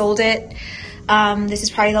I sold it. This is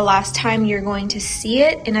probably the last time you're going to see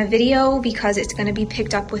it in a video because it's going to be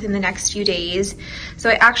picked up within the next few days. So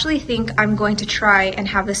I actually think I'm going to try and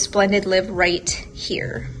have the Splendid live right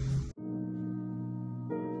here.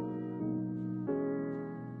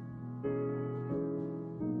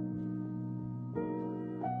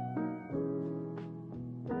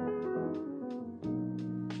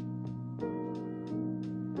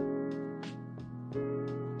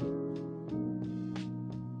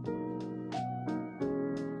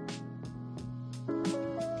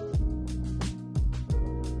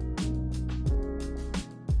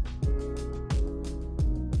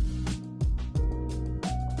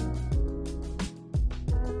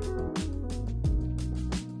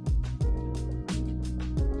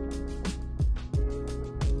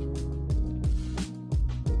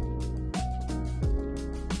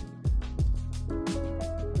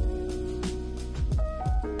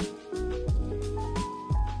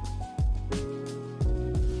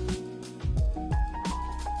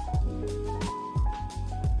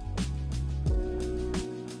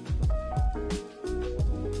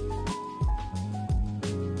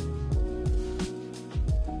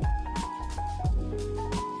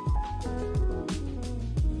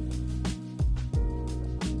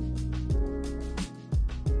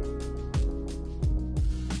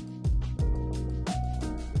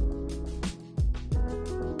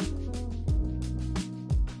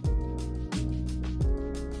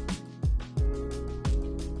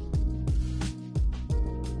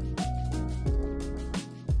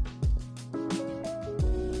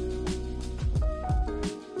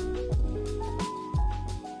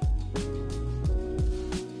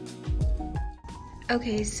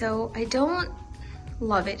 Okay, so I don't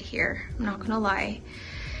love it here, I'm not gonna lie,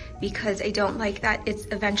 because I don't like that it's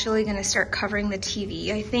eventually gonna start covering the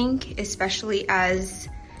TV, I think, especially as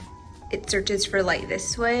it searches for light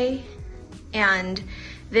this way. And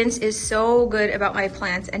Vince is so good about my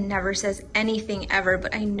plants and never says anything ever,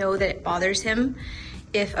 but I know that it bothers him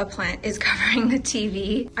if a plant is covering the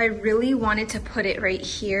TV. I really wanted to put it right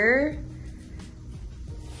here,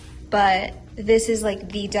 but this is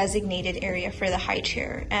like the designated area for the high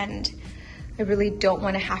chair, and I really don't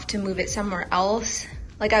want to have to move it somewhere else.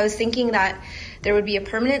 Like, I was thinking that there would be a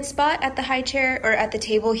permanent spot at the high chair or at the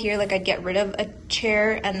table here, like I'd get rid of a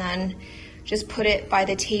chair and then just put it by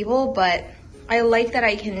the table, but I like that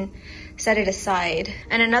I can set it aside.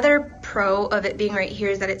 And another pro of it being right here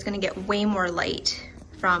is that it's gonna get way more light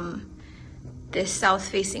from this south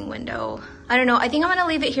facing window. I don't know, I think I'm gonna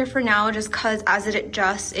leave it here for now just cause as it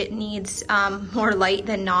adjusts, it needs more light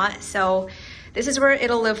than not. So this is where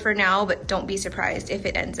it'll live for now, but don't be surprised if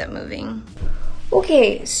it ends up moving.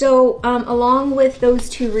 Okay, so along with those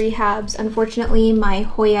two rehabs, unfortunately my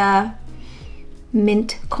Hoya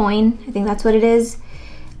mint coin, I think that's what it is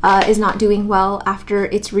not doing well after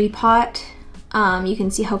its repot. You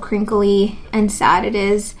can see how crinkly and sad it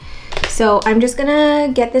is. So I'm just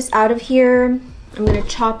gonna get this out of here. I'm gonna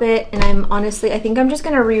chop it, and I think I'm just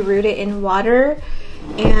gonna reroot it in water.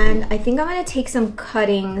 And I think I'm gonna take some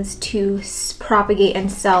cuttings to propagate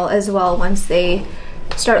and sell as well once they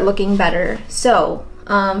start looking better. So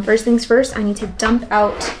first things first, I need to dump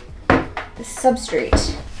out the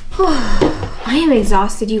substrate. I am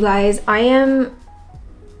exhausted, you guys. Oh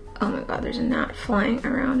my god, there's a gnat flying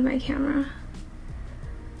around my camera.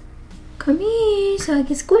 Come here so I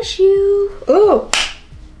can squish you. Oh!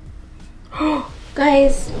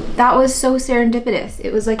 Guys, that was so serendipitous.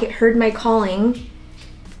 It was like it heard my calling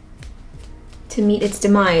to meet its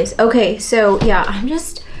demise. Okay, so yeah, I'm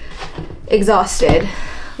just exhausted.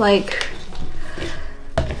 Like,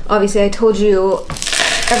 obviously I told you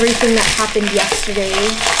everything that happened yesterday,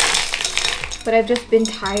 but I've just been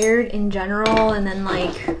tired in general, and then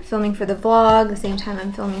like filming for the vlog the same time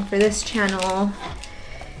I'm filming for this channel.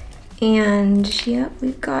 And yep,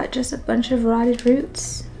 we've got just a bunch of rotted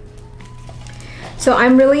roots. So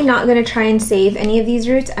I'm really not gonna try and save any of these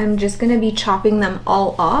roots. I'm just gonna be chopping them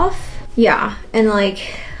all off. Yeah, and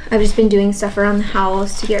like I've just been doing stuff around the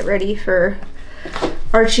house to get ready for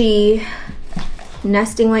Archie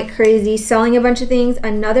nesting like crazy, selling a bunch of things.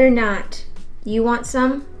 Another gnat. You want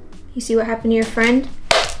some? You see what happened to your friend?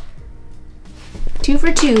 2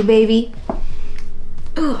 for 2, baby.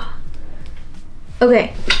 Ugh.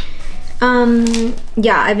 Okay.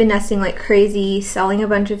 Yeah, I've been nesting like crazy, selling a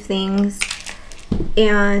bunch of things,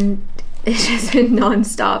 and it's just been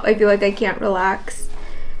non-stop. I feel like I can't relax.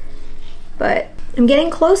 But I'm getting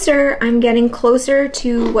closer. I'm getting closer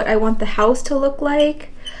to what I want the house to look like.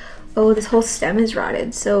 Oh, this whole stem is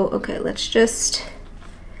rotted. So, okay, let's just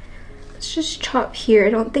chop here. I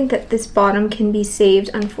don't think that this bottom can be saved,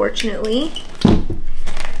 unfortunately.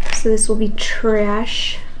 So this will be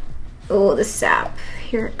trash. Oh, the sap.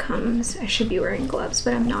 Here it comes. I should be wearing gloves,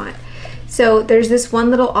 but I'm not. So there's this one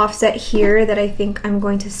little offset here that I think I'm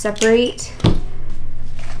going to separate.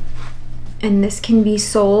 And this can be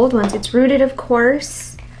sold once it's rooted, of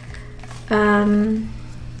course. Same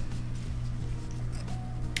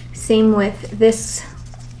with this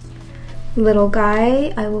little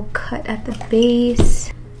guy. I will cut at the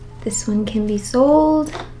base. This one can be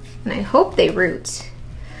sold, and I hope they root.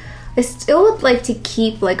 I still would like to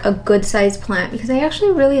keep like a good sized plant because I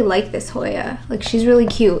actually really like this Hoya. Like, she's really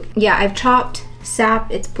cute. Yeah, I've chopped sap,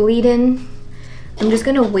 it's bleeding. I'm just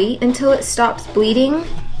gonna wait until it stops bleeding,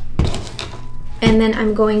 and then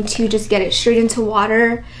I'm going to just get it straight into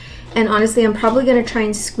water. And honestly, I'm probably gonna try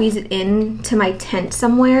and squeeze it in to my tent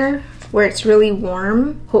somewhere where it's really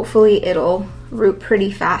warm. Hopefully it'll root pretty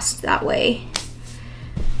fast that way.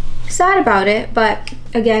 Sad about it, but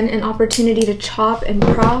again, an opportunity to chop and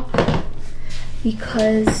prop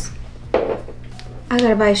because I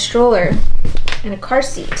gotta buy a stroller and a car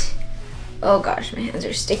seat. Oh gosh, my hands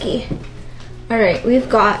are sticky. All right, we've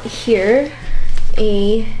got here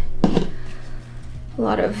a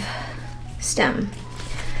lot of stem.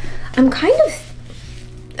 I'm kind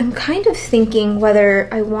of thinking whether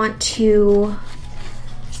I want to,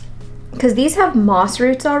 because these have moss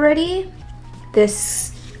roots already, this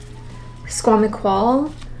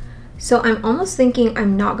squamiqual. So I'm almost thinking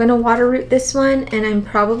I'm not gonna water root this one, and I'm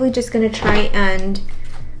probably just gonna try and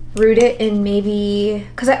root it in maybe,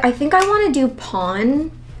 because I think I want to do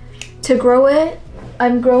pond to grow it.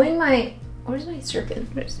 I'm growing my, where's my serpent?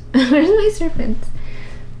 Where's my serpent?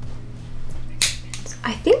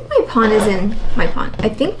 I think my pond is in, I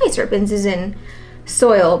think my serpens is in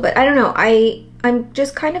soil, but I don't know. I'm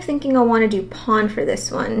just kind of thinking I want to do pond for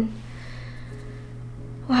this one.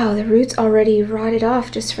 Wow, the roots already rotted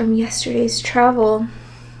off just from yesterday's travel.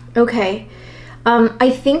 Okay, I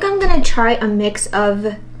think I'm gonna try a mix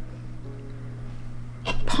of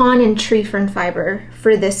pond and tree fern fiber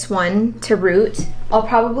for this one to root. I'll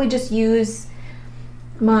probably just use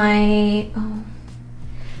my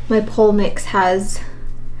pole mix has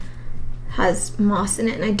moss in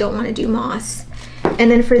it, and I don't want to do moss. And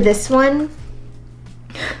then for this one,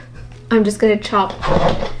 I'm just gonna chop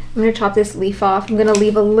this leaf off. I'm gonna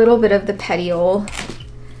leave a little bit of the petiole.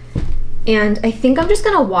 And I think I'm just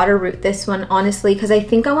gonna water root this one, honestly, because I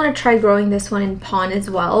think I want to try growing this one in pond as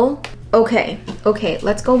well. Okay,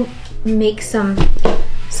 let's go make some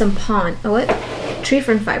pond. Oh, what? Tree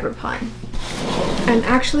fern fiber pond. I'm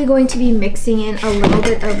actually going to be mixing in a little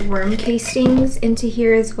bit of worm castings into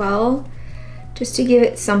here as well, just to give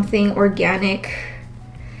it something organic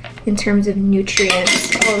in terms of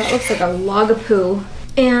nutrients. Oh, that looks like a log of poo.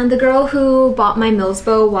 And the girl who bought my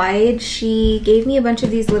Millsbow wide, she gave me a bunch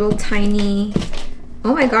of these little tiny,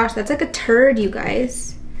 oh my gosh, that's like a turd, you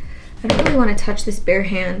guys. I don't really want to touch this bare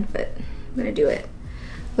hand, but I'm gonna do it.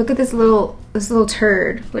 Look at this little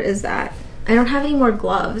turd. What is that? I don't have any more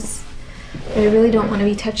gloves, but I really don't want to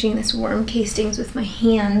be touching this worm castings with my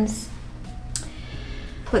hands.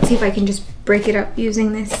 Let's see if I can just break it up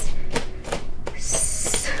using this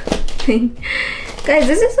thing. Guys,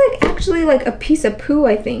 this is like actually like a piece of poo,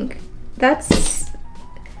 I think. That's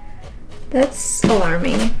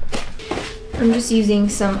alarming. I'm just using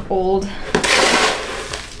some old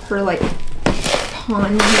perlite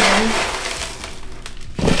pond here.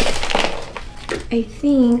 I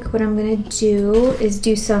think what I'm gonna do is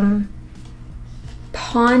do some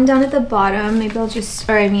pond down at the bottom. Maybe I'll just,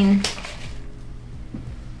 or I mean,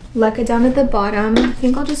 leca down at the bottom. I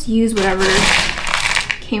think I'll just use whatever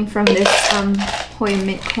came from this Hoya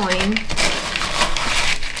mint coin.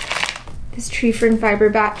 This tree fern fiber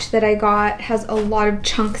batch that I got has a lot of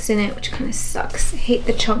chunks in it, which kind of sucks. I hate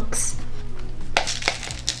the chunks.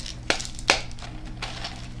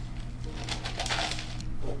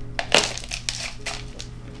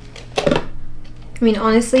 I mean,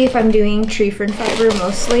 honestly, if I'm doing tree fern fiber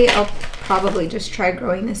mostly, I'll probably just try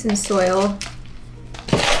growing this in soil.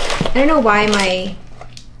 I don't know why my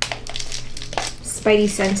spidey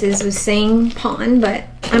senses was saying pond, but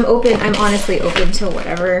I'm honestly open to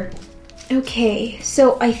whatever. Okay,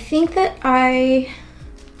 so I think that I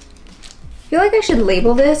feel like I should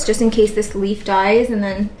label this just in case this leaf dies and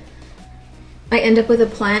then I end up with a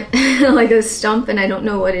plant like a stump and I don't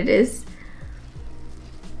know what it is.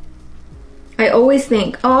 I always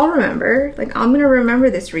think, oh, I'll remember. Like, I'm gonna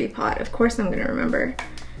remember this repot. Of course I'm gonna remember.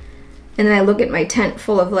 And then I look at my tent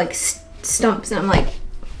full of like stumps and I'm like,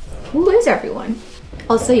 who is everyone?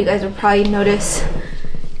 Also, you guys will probably notice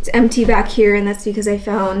it's empty back here, and that's because I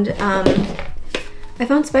found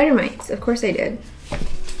spider mites. Of course I did.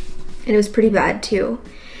 And it was pretty bad too.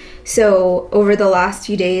 So over the last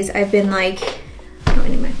few days, I've been like, oh, I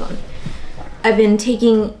need my phone. I've been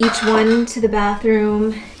taking each one to the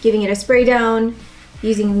bathroom, giving it a spray down,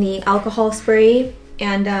 using the alcohol spray,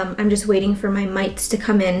 and I'm just waiting for my mites to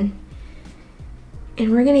come in.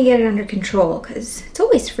 And we're gonna get it under control because it's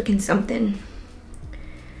always freaking something.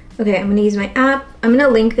 Okay, I'm gonna use my app. I'm gonna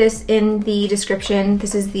link this in the description.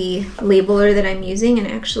 This is the labeler that I'm using and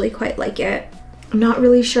I actually quite like it. I'm not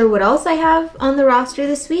really sure what else I have on the roster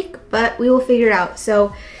this week, but we will figure it out.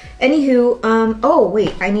 So anywho, oh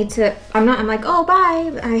wait, I'm like, oh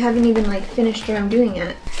bye. I haven't even like finished what I'm doing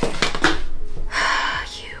yet.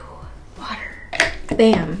 Water.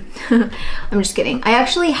 Bam. I'm just kidding. I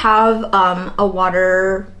actually have a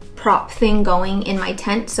water prop thing going in my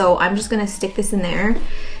tent, so I'm just gonna stick this in there.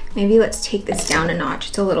 Maybe let's take this down a notch.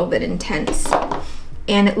 It's a little bit intense.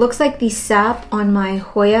 And it looks like the sap on my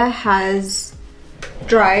Hoya has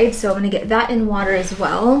dried, so I'm gonna get that in water as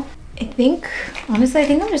well. Honestly, I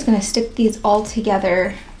think I'm just gonna stick these all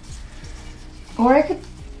together. Or I could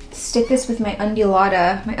stick this with my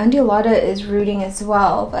undulata. My undulata is rooting as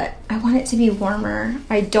well, but I want it to be warmer.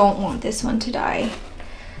 I don't want this one to die.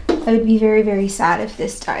 I would be very, very sad if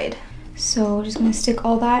this died. So just gonna stick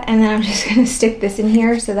all that, and then I'm just gonna stick this in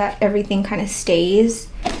here so that everything kind of stays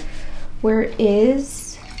where it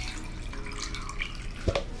is.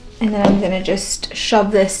 And then I'm gonna just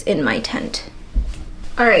shove this in my tent.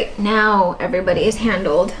 All right, now everybody is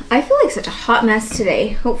handled. I feel like such a hot mess today.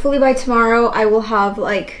 Hopefully by tomorrow I will have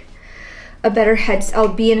like I'll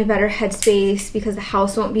be in a better headspace because the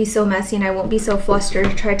house won't be so messy and I won't be so flustered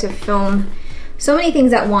to try to film So many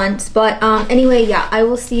things at once, but anyway, yeah, I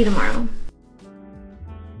will see you tomorrow.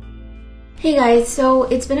 Hey guys, so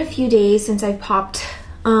it's been a few days since I popped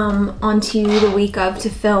onto the week of to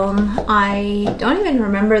film. I don't even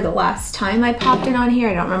remember the last time I popped in on here.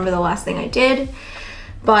 I don't remember the last thing I did,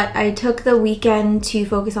 but I took the weekend to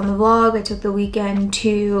focus on the vlog. I took the weekend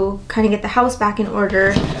to kind of get the house back in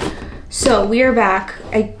order. So we are back.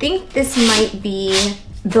 I think this might be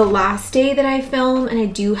the last day that I film, and I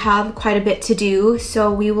do have quite a bit to do,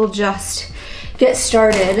 so we will just get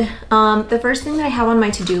started. The first thing that I have on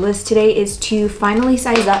my to-do list today is to finally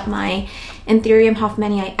size up my Anthurium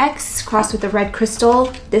hoffmaniix X crossed with a red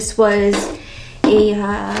crystal. This was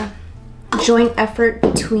a joint effort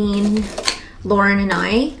between Lauren and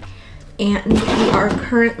I, and we are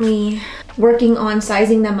currently working on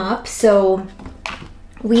sizing them up. So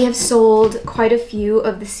we have sold quite a few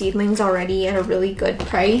of the seedlings already at a really good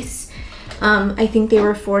price. I think they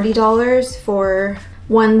were $40 for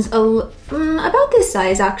ones about this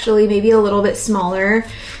size, actually, maybe a little bit smaller.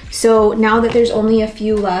 So now that there's only a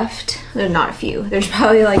few left, not a few, there's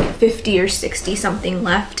probably like 50 or 60 something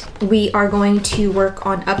left, we are going to work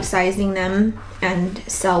on upsizing them and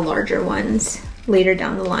sell larger ones later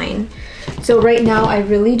down the line. So right now I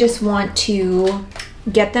really just want to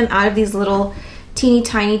get them out of these little teeny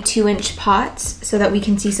tiny 2-inch pots so that we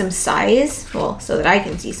can see some size. Well, so that I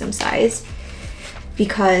can see some size,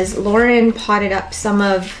 because Lauren potted up some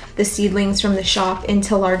of the seedlings from the shop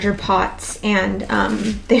into larger pots, and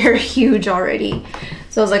they're huge already.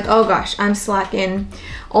 So I was like, oh gosh, I'm slacking.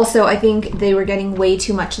 Also, I think they were getting way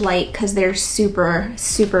too much light because they're super,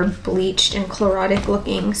 super bleached and chlorotic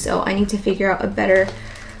looking. So I need to figure out a better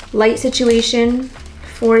light situation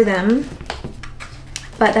for them.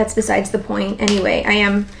 But that's besides the point. Anyway, I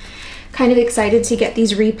am kind of excited to get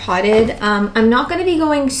these repotted. I'm not going to be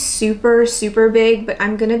going super, super big, but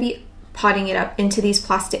I'm going to be potting it up into these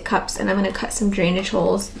plastic cups, and I'm going to cut some drainage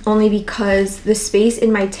holes, only because the space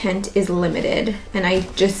in my tent is limited, and I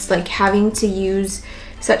just like having to use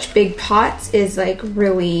such big pots is like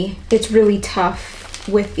really, it's really tough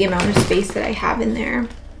with the amount of space that I have in there.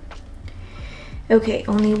 Okay,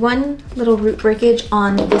 only one little root breakage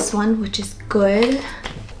on this one, which is good.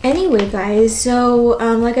 Anyway guys, so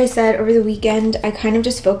like I said, over the weekend I kind of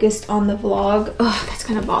just focused on the vlog. Oh, that's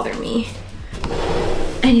gonna bother me.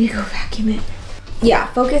 I need to go vacuum it. Yeah,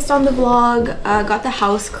 focused on the vlog, got the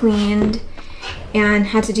house cleaned, and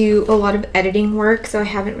had to do a lot of editing work, so I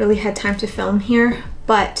haven't really had time to film here.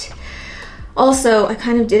 But also I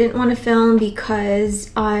kind of didn't want to film because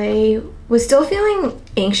I was still feeling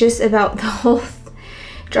anxious about the whole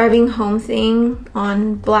driving home thing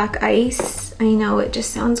on black ice. I know it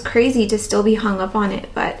just sounds crazy to still be hung up on it,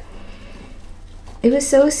 but it was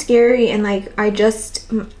so scary, and like I just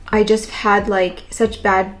had like such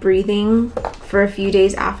bad breathing for a few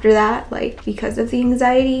days after that, like because of the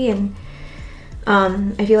anxiety, and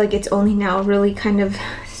I feel like it's only now really kind of,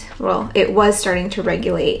 well, it was starting to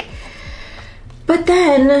regulate. But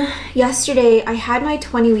then yesterday I had my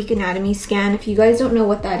 20-week anatomy scan. If you guys don't know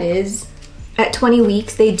what that is, at 20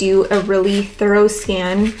 weeks they do a really thorough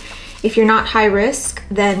scan. If you're not high risk,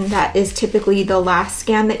 then that is typically the last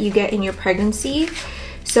scan that you get in your pregnancy.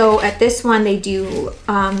 So at this one they do,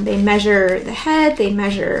 they measure the head, they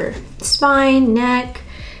measure spine, neck,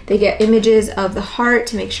 they get images of the heart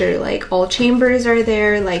to make sure like all chambers are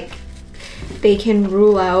there, like they can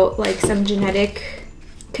rule out like some genetic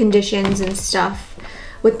conditions and stuff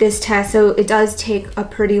with this test. So it does take a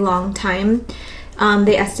pretty long time.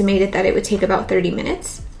 They estimated that it would take about 30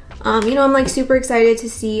 minutes. You know, I'm like super excited to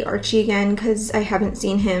see Archie again because I haven't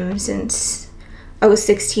seen him since I was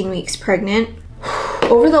 16 weeks pregnant.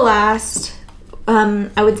 Over the last,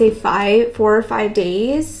 I would say 4 or 5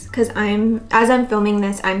 days, because as I'm filming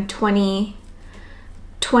this, I'm 20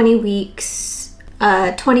 weeks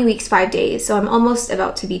 5 days. So I'm almost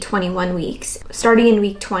about to be 21 weeks. Starting in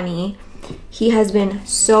week 20, he has been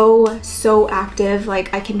so active.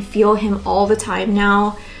 Like I can feel him all the time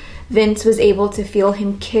now. Vince was able to feel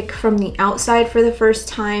him kick from the outside for the first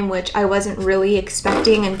time, which I wasn't really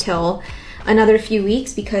expecting until another few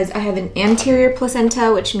weeks, because I have an anterior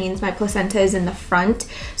placenta, which means my placenta is in the front,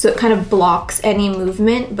 so it kind of blocks any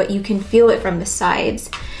movement, but you can feel it from the sides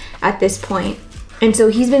at this point. And so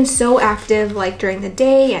he's been so active, like during the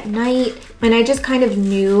day, at night, and I just kind of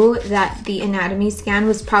knew that the anatomy scan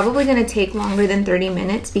was probably going to take longer than 30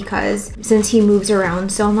 minutes, because since he moves around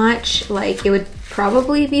so much, like it would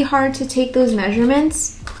probably be hard to take those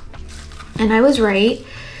measurements. And I was right.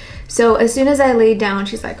 So as soon as I laid down,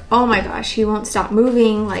 she's like, oh my gosh, he won't stop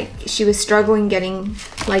moving. Like she was struggling getting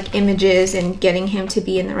like images and getting him to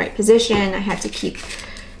be in the right position. I had to keep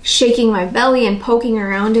shaking my belly and poking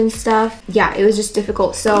around and stuff. Yeah, it was just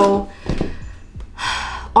difficult. So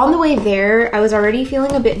on the way there, I was already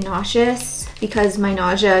feeling a bit nauseous because my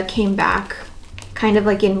nausea came back kind of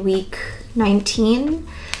like in week 19.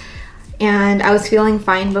 And I was feeling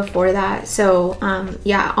fine before that. So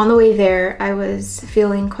yeah, on the way there, I was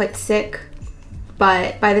feeling quite sick.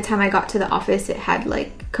 But by the time I got to the office, it had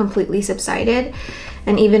like completely subsided.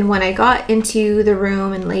 And even when I got into the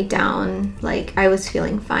room and laid down, like I was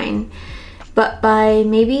feeling fine. But by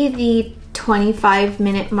maybe the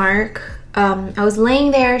 25-minute mark, I was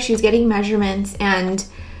laying there, she was getting measurements, and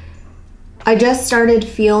I just started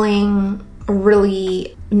feeling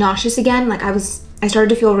really nauseous again. Like I started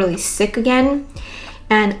to feel really sick again.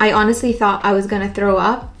 And I honestly thought I was gonna throw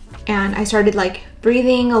up. And I started like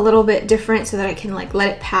breathing a little bit different so that I can like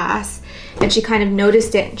let it pass. And she kind of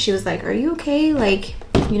noticed it and she was like, are you okay? Like,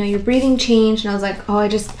 you know, your breathing changed. And I was like, oh,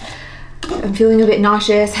 I'm feeling a bit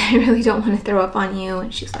nauseous. I really don't want to throw up on you.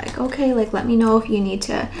 And she's like, okay, like let me know if you need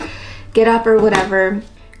to get up or whatever.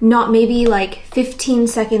 Not maybe like 15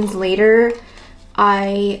 seconds later,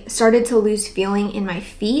 I started to lose feeling in my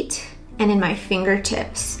feet and in my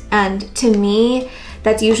fingertips. And to me,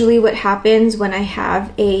 that's usually what happens when I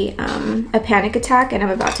have a panic attack and I'm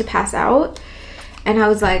about to pass out. And I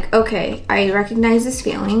was like, okay, I recognize this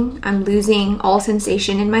feeling. I'm losing all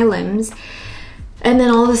sensation in my limbs. And then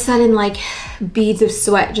all of a sudden, like beads of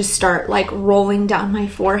sweat just start like rolling down my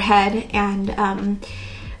forehead. And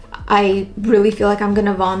I really feel like I'm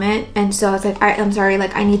gonna vomit. And so I was like, I'm sorry,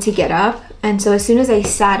 like I need to get up. And so as soon as I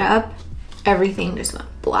sat up, everything just went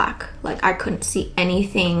black. Like I couldn't see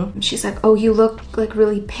anything. She's like, oh, you look like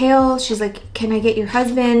really pale. She's like, can I get your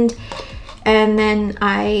husband? And then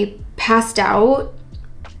I passed out.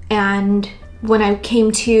 And when I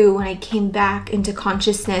came back into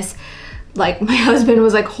consciousness, like my husband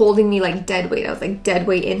was like holding me like dead weight. I was like dead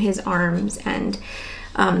weight in his arms. And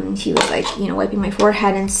he was like, you know, wiping my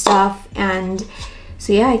forehead and stuff. And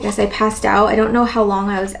so yeah, I guess I passed out. I don't know how long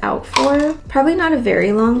I was out for. Probably not a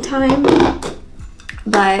very long time,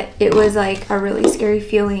 but it was like a really scary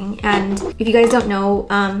feeling. And if you guys don't know,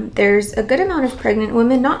 there's a good amount of pregnant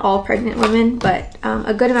women, not all pregnant women, but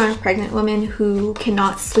a good amount of pregnant women who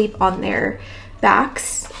cannot sleep on their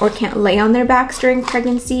backs or can't lay on their backs during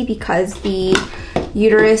pregnancy because the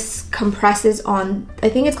uterus compresses on, I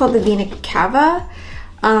think it's called the vena cava,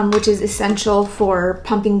 which is essential for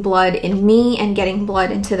pumping blood in me and getting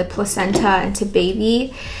blood into the placenta and to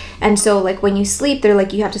baby. And so like when you sleep, they're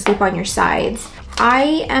like, you have to sleep on your sides.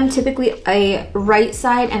 I am typically a right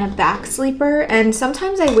side and a back sleeper, and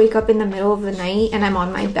sometimes I wake up in the middle of the night and I'm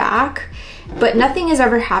on my back, but nothing has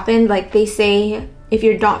ever happened. Like they say, if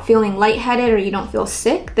you're not feeling lightheaded or you don't feel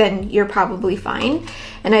sick, then you're probably fine.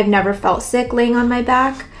 And I've never felt sick laying on my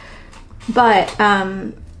back. But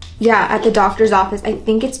yeah, at the doctor's office, I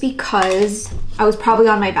think it's because I was probably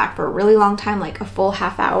on my back for a really long time, like a full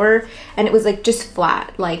half hour, and it was like just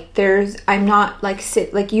flat. Like I'm not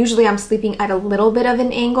like usually I'm sleeping at a little bit of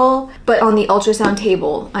an angle, but on the ultrasound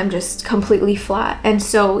table, I'm just completely flat. And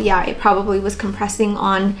so yeah, it probably was compressing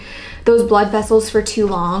on those blood vessels for too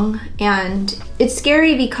long. And it's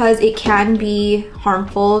scary because it can be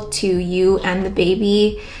harmful to you and the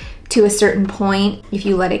baby to a certain point if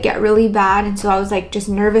you let it get really bad. And so I was like just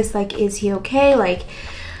nervous, like, is he okay? Like,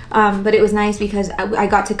 but it was nice because I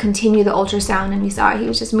got to continue the ultrasound and we saw he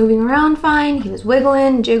was just moving around fine. He was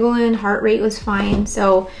wiggling, jiggling, heart rate was fine.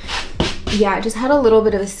 So yeah, I just had a little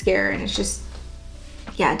bit of a scare, and it's just,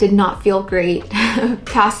 yeah, it did not feel great.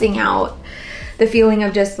 Passing out, the feeling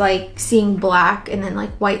of just like seeing black and then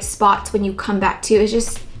like white spots when you come back to, is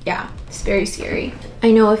just, yeah, it's very scary. I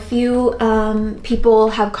know a few people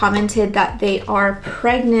have commented that they are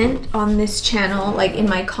pregnant on this channel, like in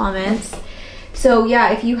my comments. So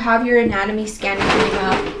yeah, if you have your anatomy scan coming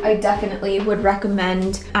up, I definitely would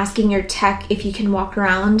recommend asking your tech if you can walk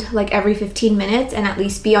around like every 15 minutes and at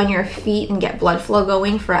least be on your feet and get blood flow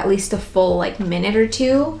going for at least a full like minute or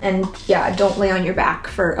two. And yeah, don't lay on your back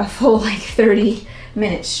for a full like 30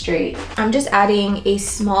 minutes straight. I'm just adding a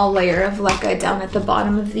small layer of leca down at the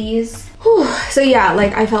bottom of these. Whew. So yeah,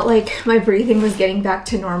 like I felt like my breathing was getting back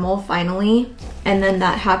to normal finally, and then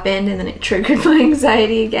that happened and then it triggered my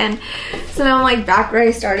anxiety again. So now I'm like back where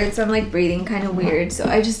I started, so I'm like breathing kind of weird. So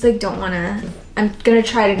I just like don't want to, I'm gonna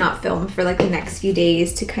try to not film for like the next few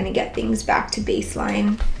days to kind of get things back to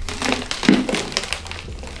baseline.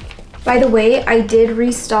 By the way, I did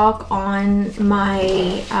restock on my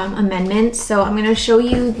amendments, so I'm going to show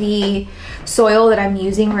you the soil that I'm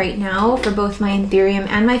using right now for both my anthurium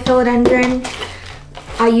and my philodendron.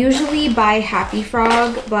 I usually buy Happy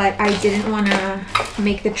Frog, but I didn't want to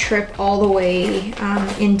make the trip all the way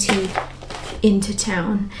into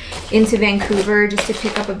town, into Vancouver, just to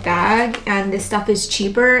pick up a bag, and this stuff is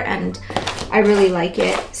cheaper and I really like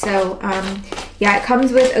it. So yeah, it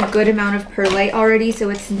comes with a good amount of perlite already, so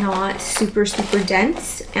it's not super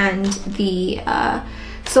dense, and the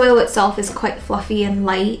soil itself is quite fluffy and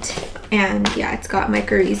light, and yeah, it's got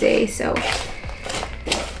mycorrhizae. So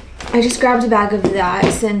I just grabbed a bag of that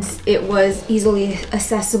since it was easily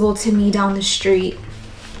accessible to me down the street.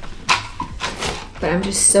 But I'm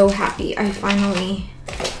just so happy I finally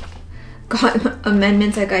got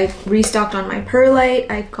amendments. Like, I restocked on my perlite,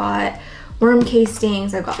 I've got worm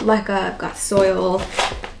castings, I've got leca, I've got soil.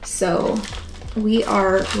 So we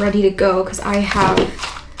are ready to go because I have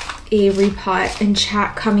a repot and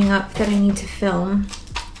chat coming up that I need to film.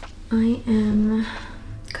 I am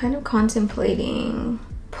kind of contemplating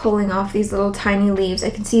pulling off these little tiny leaves. I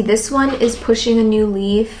can see this one is pushing a new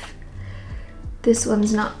leaf. This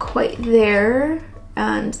one's not quite there,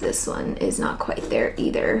 and this one is not quite there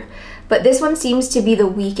either. But this one seems to be the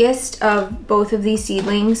weakest of both of these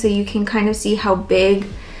seedlings, so you can kind of see how big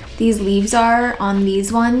these leaves are on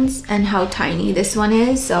these ones and how tiny this one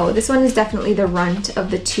is. So this one is definitely the runt of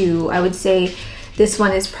the two. I would say this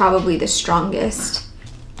one is probably the strongest.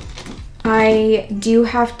 I do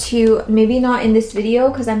have to, maybe not in this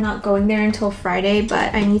video because I'm not going there until Friday,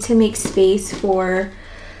 but I need to make space for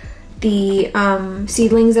the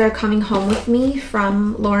seedlings that are coming home with me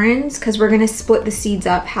from Lauren's, because we're gonna split the seeds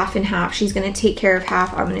up half and half. She's gonna take care of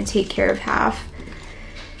half, I'm gonna take care of half.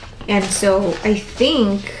 And so I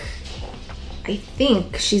think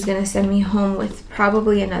she's gonna send me home with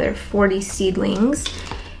probably another 40 seedlings.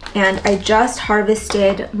 And I just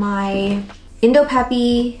harvested my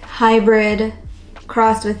Indo-Peppy hybrid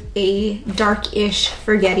crossed with a dark-ish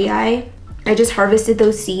forgetii. I just harvested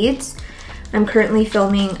those seeds. I'm currently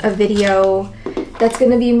filming a video that's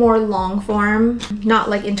gonna be more long form, not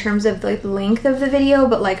like in terms of like the length of the video,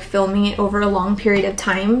 but like filming it over a long period of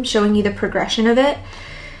time, showing you the progression of it.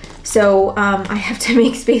 So I have to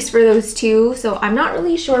make space for those too. So I'm not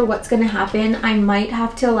really sure what's gonna happen. I might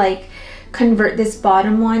have to like convert this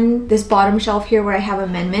bottom shelf here where I have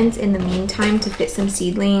amendments in the meantime to fit some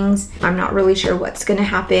seedlings. I'm not really sure what's gonna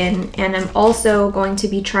happen. And I'm also going to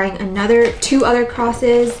be trying two other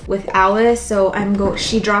crosses with Alice. So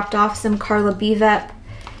she dropped off some Carla Bvep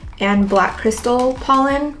and black crystal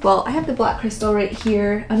pollen. Well, I have the black crystal right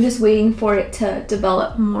here. I'm just waiting for it to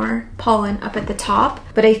develop more pollen up at the top.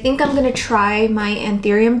 But I think I'm gonna try my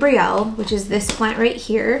Anthurium Brielle, which is this plant right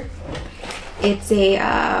here. It's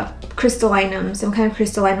a crystallinum, some kind of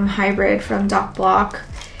crystallinum hybrid from Doc Block.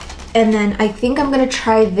 And then I think I'm gonna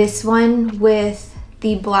try this one with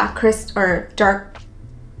the black dark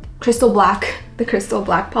crystal black, the crystal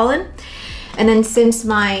black pollen. And then since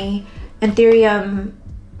my Anthurium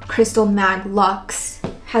Crystal Mag Lux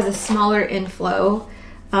has a smaller inflow,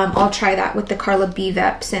 I'll try that with the Carla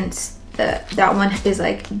Bvep, since that one is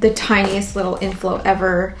like the tiniest little inflow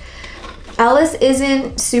ever. Alice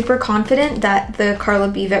isn't super confident that the Carla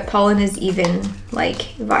Bvep pollen is even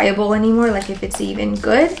like viable anymore, like if it's even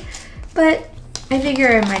good, but I figure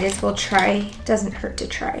I might as well try. Doesn't hurt to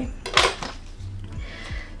try.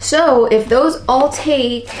 So if those all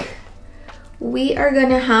take, we are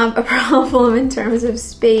gonna have a problem in terms of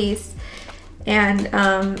space and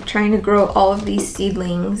trying to grow all of these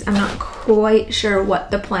seedlings. I'm not quite sure what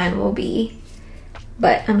the plan will be,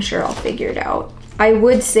 but I'm sure I'll figure it out. I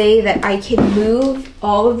would say that I can move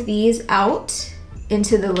all of these out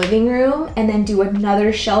into the living room and then do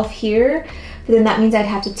another shelf here, but then that means I'd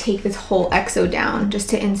have to take this whole exo down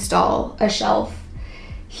just to install a shelf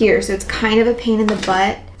here. So it's kind of a pain in the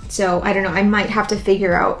butt. So I don't know, I might have to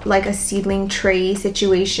figure out like a seedling tray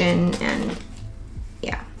situation, and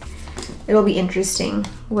yeah, it'll be interesting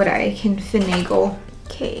what I can finagle.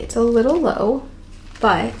 Okay, it's a little low,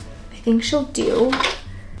 but I think she'll do.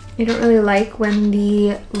 I don't really like when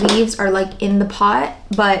the leaves are like in the pot,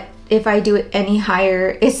 but if I do it any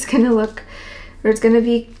higher, it's gonna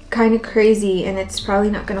be kind of crazy and it's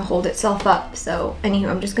probably not gonna hold itself up. So anywho,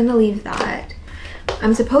 I'm just gonna leave that.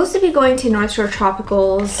 I'm supposed to be going to North Shore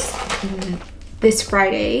Tropicals this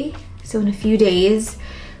Friday, so in a few days,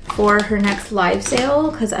 for her next live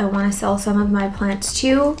sale, because I want to sell some of my plants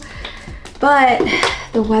too. But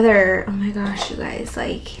the weather, oh my gosh, you guys,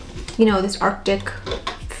 like, you know, this Arctic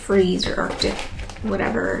freeze or Arctic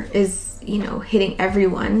whatever is, you know, hitting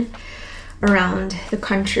everyone around the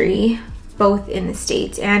country, both in the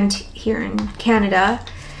States and here in Canada.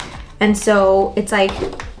 And so it's like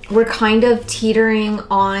we're kind of teetering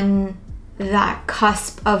on that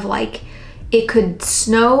cusp of like it could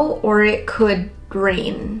snow or it could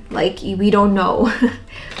rain. Like, we don't know.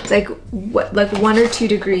 It's like what, like 1 or 2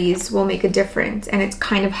 degrees will make a difference, and it's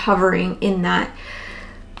kind of hovering in that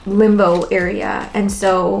limbo area. And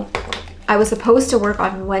so I was supposed to work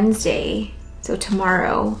on Wednesday, so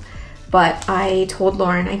tomorrow, but I told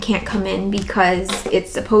Lauren I can't come in because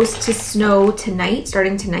it's supposed to snow tonight,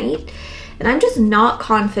 starting tonight, and I'm just not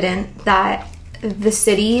confident that the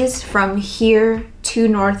cities from here to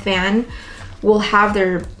North Van will have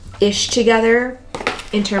their ish together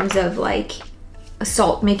in terms of like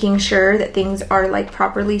making sure that things are like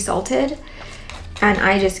properly salted. And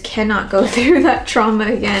I just cannot go through that trauma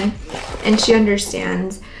again, and she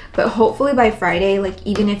understands. But hopefully by Friday, like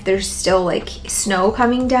even if there's still like snow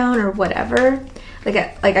coming down or whatever, like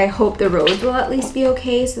I hope the roads will at least be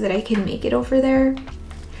okay so that I can make it over there.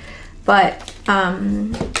 But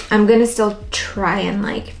I'm gonna still try and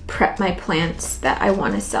like prep my plants that I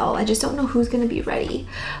want to sell. I just don't know who's gonna be ready.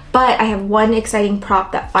 But I have one exciting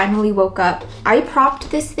prop that finally woke up. I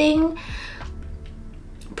propped this thing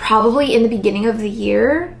probably in the beginning of the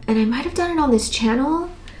year, and I might have done it on this channel,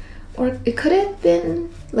 or it could have been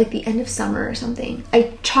like the end of summer or something.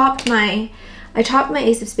 I chopped my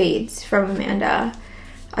ace of spades from Amanda.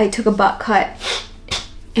 I took a butt cut,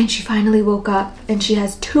 and she finally woke up, and she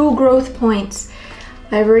has 2 growth points.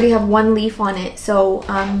 I already have 1 leaf on it, so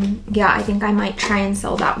yeah, I think I might try and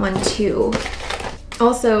sell that one too.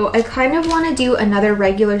 Also, I kind of want to do another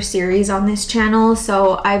regular series on this channel.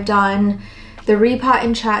 So I've done the repot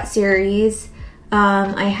and chat series.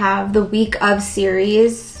 I have the week of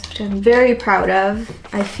series, which I'm very proud of.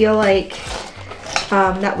 I feel like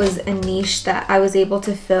that was a niche that I was able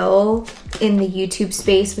to fill in the YouTube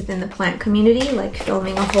space within the plant community, like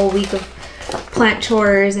filming a whole week of plant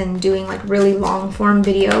chores and doing like really long form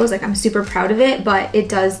videos. Like, I'm super proud of it, but it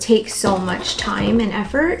does take so much time and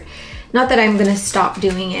effort. Not that I'm gonna stop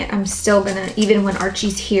doing it. I'm still gonna, even when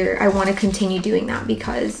Archie's here, I want to continue doing that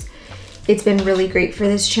because it's been really great for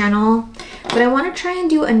this channel. But I want to try and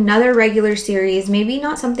do another regular series, maybe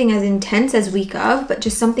not something as intense as week of, but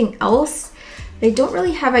just something else. I don't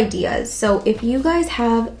really have ideas. So if you guys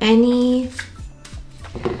have any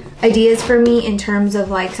ideas for me in terms of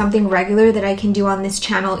like something regular that I can do on this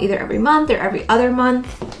channel either every month or every other month,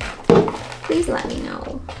 please let me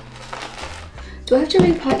know. Do I have to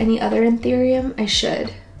repot any other anthurium? I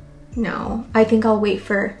should. No, I think I'll wait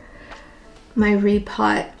for my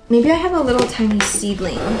repot. Maybe I have a little tiny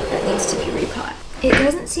seedling that needs to be repot. It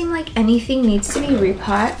doesn't seem like anything needs to be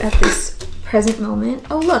repot at this present moment.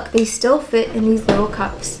 Oh look, they still fit in these little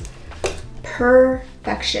cups.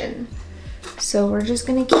 Perfection. So we're just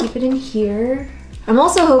gonna keep it in here. I'm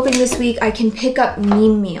also hoping this week I can pick up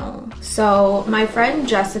neem meal. So my friend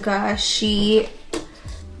Jessica, she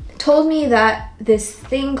told me that this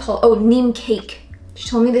thing called, neem cake. She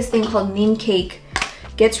told me this thing called neem cake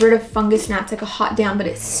gets rid of fungus gnats like a hot damn, but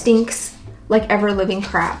it stinks like ever living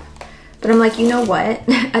crap. But I'm like, you know what?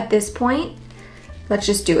 At this point, let's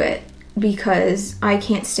just do it, because I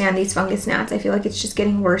can't stand these fungus gnats. I feel like it's just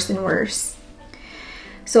getting worse and worse.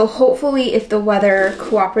 So hopefully if the weather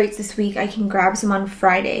cooperates this week, I can grab some on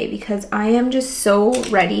Friday, because I am just so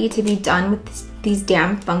ready to be done with these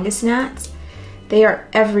damn fungus gnats. They are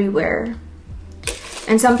everywhere.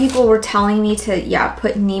 And some people were telling me to, yeah,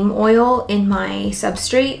 put neem oil in my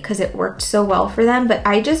substrate because it worked so well for them. But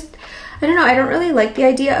I don't know, I don't really like the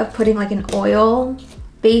idea of putting like an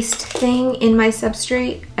oil-based thing in my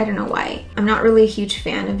substrate. I don't know why. I'm not really a huge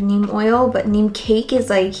fan of neem oil, but neem cake is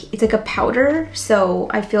like, it's like a powder. So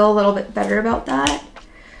I feel a little bit better about that.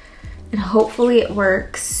 And hopefully it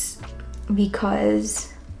works,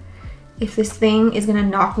 because if this thing is gonna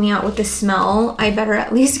knock me out with the smell, I better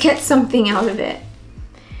at least get something out of it.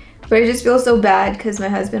 But I just feel so bad because my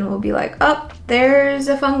husband will be like, oh, there's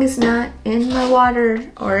a fungus gnat in my water.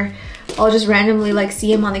 Or I'll just randomly like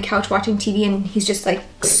see him on the couch watching TV and he's just like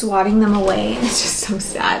swatting them away. And it's just so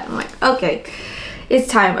sad. I'm like, okay, it's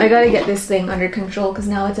time. I gotta get this thing under control because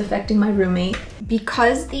now it's affecting my roommate.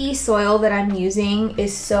 Because the soil that I'm using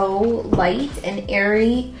is so light and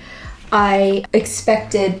airy, I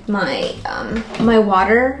expected my my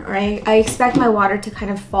water, or I expect my water to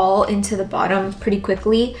kind of fall into the bottom pretty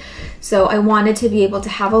quickly. So I wanted to be able to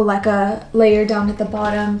have a leca layer down at the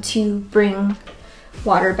bottom to bring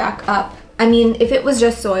water back up. I mean, if it was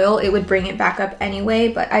just soil, it would bring it back up anyway,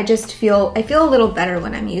 but I feel a little better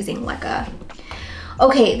when I'm using leca.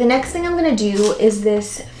 Okay, the next thing I'm gonna do is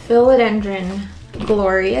this philodendron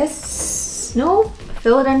gloriosum.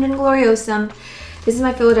 This is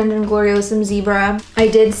my philodendron gloriosum zebra. I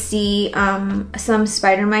did see some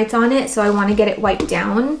spider mites on it, so I want to get it wiped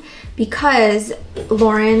down because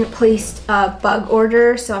Lauren placed a bug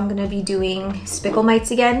order, so I'm going to be doing spickle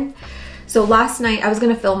mites again. So last night, I was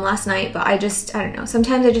going to film last night, but I don't know.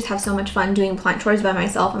 Sometimes I just have so much fun doing plant chores by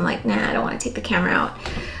myself. I'm like, nah, I don't want to take the camera out.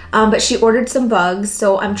 But she ordered some bugs,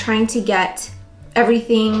 so I'm trying to get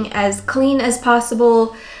everything as clean as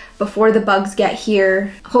possible before the bugs get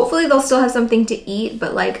here. Hopefully they'll still have something to eat,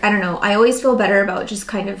 but like, I don't know. I always feel better about just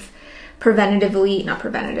kind of preventatively, not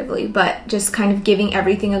preventatively, but just kind of giving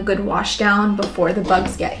everything a good wash down before the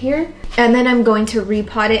bugs get here. And then I'm going to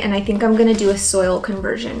repot it, and I think I'm gonna do a soil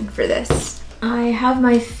conversion for this. I have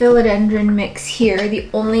my philodendron mix here. The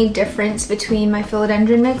only difference between my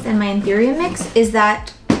philodendron mix and my anthurium mix is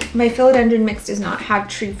that my philodendron mix does not have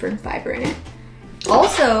tree fern fiber in it.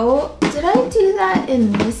 Also, did I do that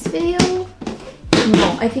in this video?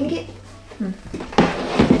 No, I think it,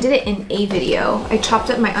 I did it in a video. I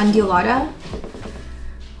chopped up my undulata.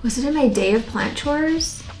 Was it in my day of plant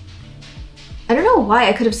chores? I don't know why.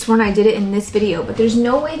 I could have sworn I did it in this video, but there's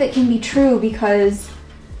no way that can be true because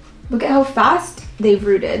look at how fast they've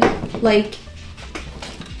rooted. Like,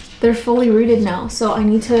 they're fully rooted now. So I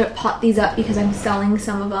need to pot these up because I'm selling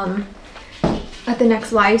some of them at the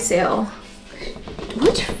next live sale.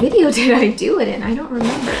 Which video did I do it in? I don't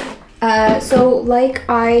remember. So like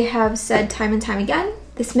I have said time and time again,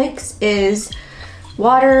 this mix is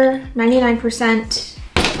water, 99%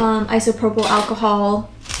 isopropyl alcohol,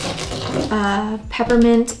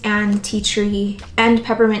 peppermint and tea tree,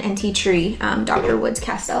 Dr. Wood's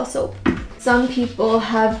Castile soap. Some people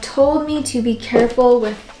have told me to be careful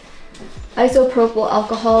with isopropyl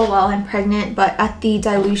alcohol while I'm pregnant, but at the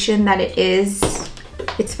dilution that it is,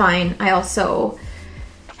 it's fine. I also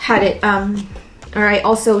had it, or I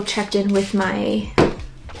also checked in with my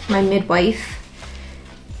midwife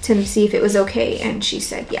to see if it was okay, and she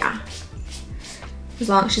said yeah. She's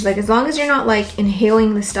like, as long as you're not like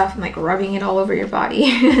inhaling the stuff and like rubbing it all over your body.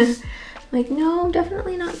 I'm like, no,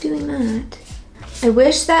 definitely not doing that. I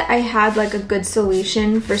wish that I had like a good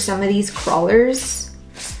solution for some of these crawlers.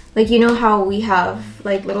 Like, you know how we have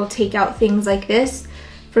like little takeout things like this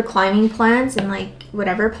for climbing plants and like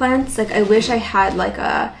whatever plants? Like, I wish I had like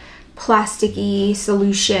a plasticky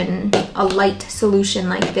solution, a light solution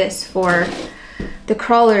like this for the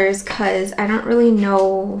crawlers, because I don't really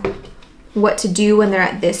know what to do when they're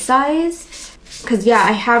at this size. Because yeah,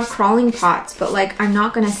 I have crawling pots, but like I'm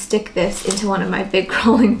not gonna stick this into one of my big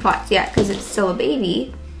crawling pots yet because it's still a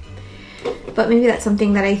baby. But maybe that's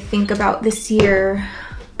something that I think about this year.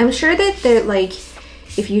 I'm sure that they're like,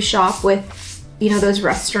 if you shop with, you know, those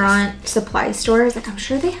restaurant supply stores, like I'm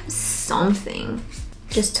sure they have something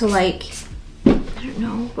just to like, I don't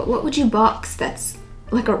know, but what would you box that's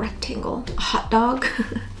like a rectangle? A hot dog?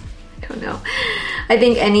 I don't know. I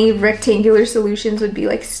think any rectangular solutions would be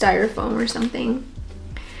like styrofoam or something.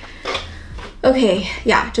 Okay,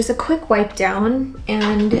 yeah, just a quick wipe down,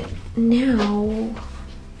 and now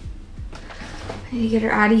I need to get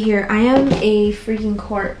her out of here. I am a freaking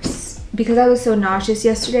corpse. Because I was so nauseous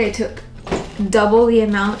yesterday, I took double the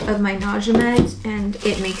amount of my nausea meds, and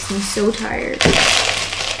it makes me so tired.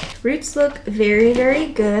 Roots look very, very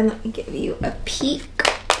good. Let me give you a peek.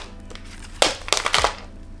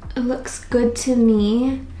 It looks good to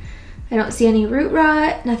me. I don't see any root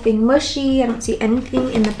rot, nothing mushy. I don't see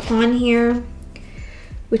anything in the pond here,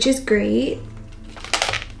 which is great.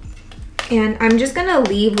 And I'm just gonna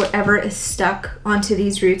leave whatever is stuck onto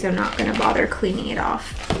these roots. I'm not gonna bother cleaning it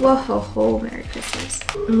off. Whoa, ho, ho, Merry Christmas.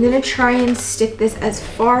 I'm gonna try and stick this as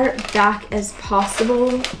far back as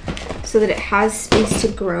possible so that it has space to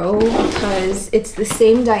grow, because it's the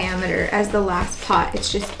same diameter as the last pot.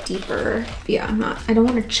 It's just deeper. But yeah, I don't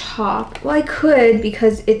wanna chop. Well, I could,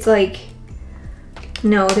 because it's like,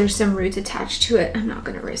 no, there's some roots attached to it. I'm not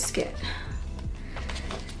gonna risk it.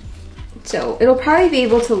 So it'll probably be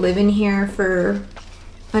able to live in here for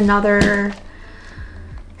another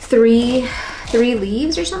three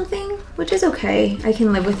leaves or something, which is okay. I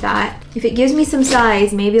can live with that. If it gives me some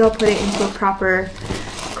size, maybe I'll put it into a proper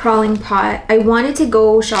crawling pot. I wanted to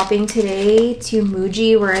go shopping today to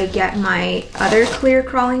Muji, where I get my other clear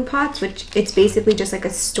crawling pots, which it's basically just like a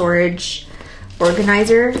storage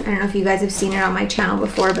organizer. I don't know if you guys have seen it on my channel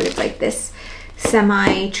before, but it's like this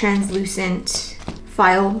semi-translucent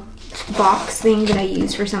file box thing that I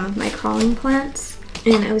use for some of my crawling plants.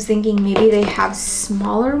 And I was thinking maybe they have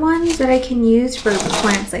smaller ones that I can use for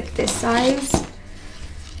plants like this size.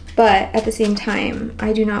 But at the same time,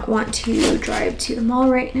 I do not want to drive to the mall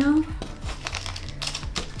right now.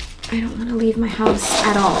 I don't want to leave my house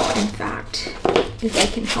at all, in fact, if I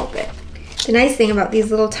can help it. The nice thing about these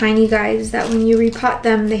little tiny guys is that when you repot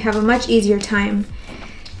them, they have a much easier time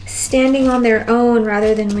standing on their own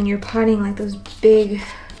rather than when you're potting like those big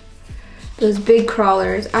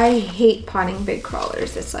crawlers. I hate potting big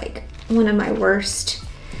crawlers. It's like one of my worst,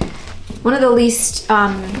 one of the least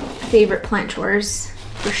favorite plant chores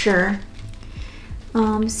for sure.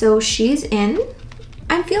 So she's in.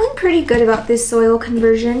 I'm feeling pretty good about this soil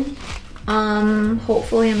conversion.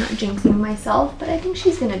 Hopefully I'm not jinxing myself, but I think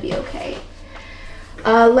she's gonna be okay.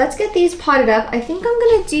 Let's get these potted up. I think I'm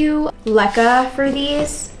gonna do leca for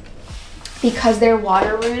these because they're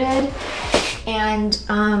water rooted, and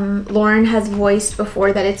Lauren has voiced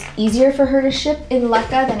before that it's easier for her to ship in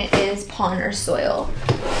leca than it is pond or soil.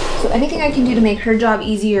 So anything I can do to make her job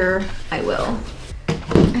easier, I will.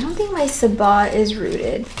 I don't think my sabah is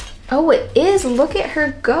rooted. Oh, it is. Look at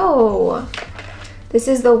her go. This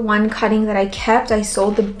is the one cutting that I kept. I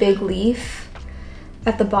sold the big leaf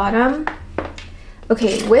at the bottom.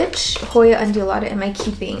 Okay, which Hoya undulata am I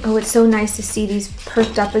keeping? Oh, it's so nice to see these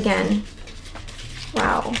perked up again.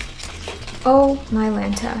 Wow. Oh, my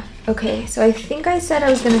Lanta. Okay, so I think I said I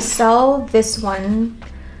was gonna sell this one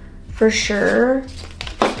for sure.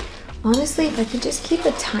 Honestly, if I could just keep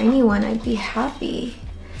a tiny one, I'd be happy.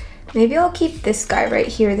 Maybe I'll keep this guy right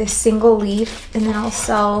here, this single leaf, and then I'll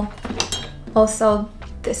sell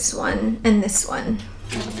this one and this one.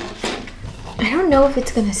 I don't know if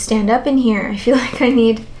it's gonna stand up in here. I feel like I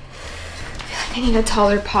need a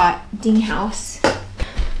taller pot. Ding house.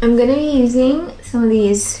 I'm gonna be using some of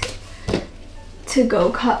these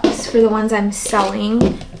to-go cups for the ones I'm selling.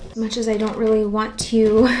 As much as I don't really want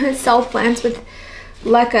to sell plants with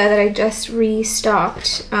leca that I just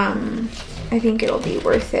restocked, I think it'll be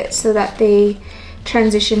worth it so that they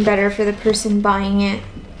transition better for the person buying it.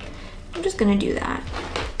 I'm just gonna do that.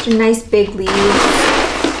 A nice big leaf.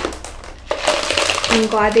 I'm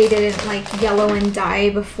glad they didn't like yellow and die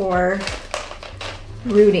before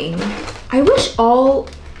rooting. I wish all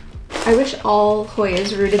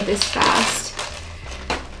Hoyas rooted this fast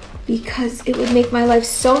because it would make my life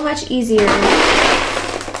so much easier.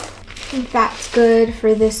 I think that's good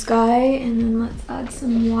for this guy, and then let's add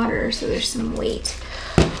some water so there's some weight.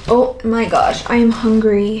 Oh my gosh, I am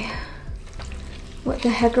hungry. What the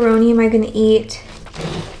heckaroni am I gonna eat?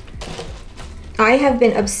 I have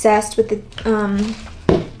been obsessed with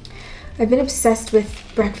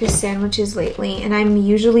breakfast sandwiches lately, and I'm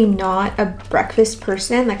usually not a breakfast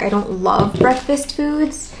person. Like, I don't love breakfast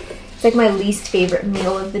foods. It's like my least favorite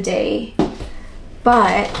meal of the day.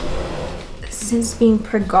 But since being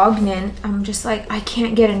pregnant, I'm just like, I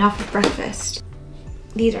can't get enough of breakfast.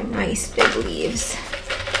 These are nice big leaves.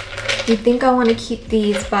 You'd think I want to keep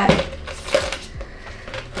these, but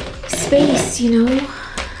space, you know?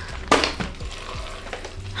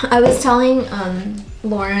 I was telling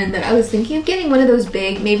Lauren that I was thinking of getting one of those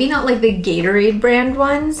big, maybe not like the Gatorade brand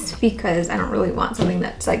ones, because I don't really want something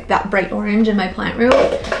that's like that bright orange in my plant room.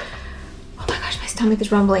 Oh my gosh, my stomach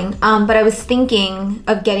is rumbling. But I was thinking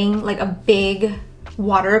of getting like a big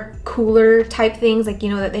water cooler type things, like, you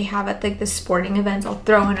know, that they have at like the sporting events. I'll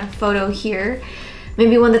throw in a photo here.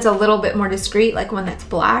 Maybe one that's a little bit more discreet, like one that's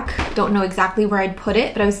black. Don't know exactly where I'd put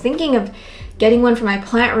it, but I was thinking of getting one for my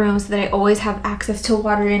plant room so that I always have access to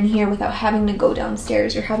water in here without having to go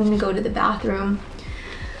downstairs or having to go to the bathroom.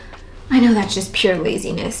 I know that's just pure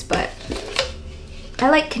laziness, but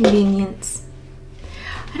I like convenience.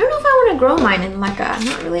 I don't know if I want to grow mine in leca. I'm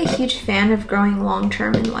not really a huge fan of growing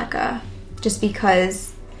long-term in leca, just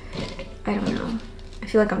because, I don't know, I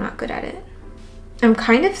feel like I'm not good at it. I'm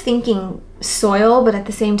kind of thinking soil, but at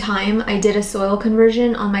the same time, I did a soil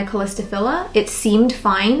conversion on my Callistophila. It seemed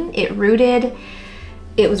fine, it rooted,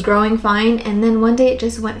 it was growing fine, and then one day it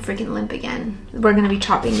just went freaking limp again. We're gonna be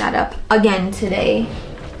chopping that up again today.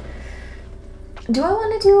 Do I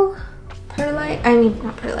wanna do perlite? I mean,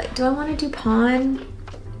 not perlite. Do I wanna do pond?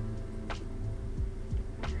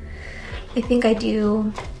 I think I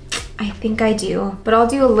do. But I'll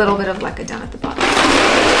do a little bit of leca down at the bottom.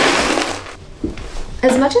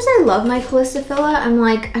 As much as I love my Callistophila, I'm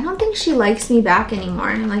like, I don't think she likes me back anymore.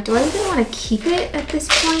 And I'm like, do I even want to keep it at this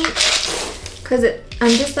point? Because I'm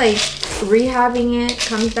just like rehabbing it,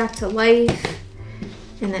 comes back to life,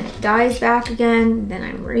 and then it dies back again, then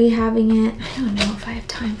I'm rehabbing it. I don't know if I have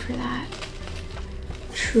time for that.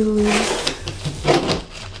 Truly.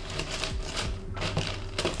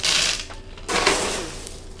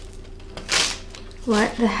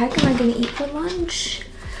 What the heck am I gonna eat for lunch?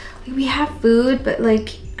 Like, we have food, but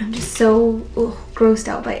like, I'm just so grossed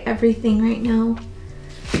out by everything right now.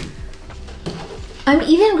 I'm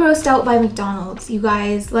even grossed out by McDonald's, you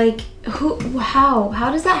guys. Like, how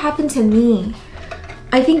does that happen to me?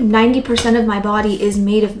 I think 90% of my body is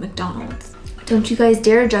made of McDonald's. Don't you guys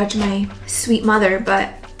dare judge my sweet mother,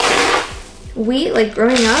 but we, like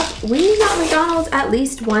growing up, we got McDonald's at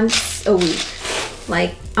least once a week,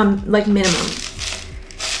 like minimum.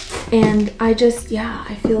 And I just, yeah,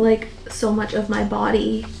 I feel like so much of my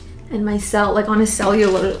body and my cell, like on a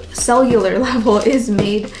cellular level, is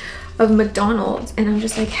made of McDonald's. And I'm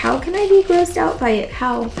just like, how can I be grossed out by it?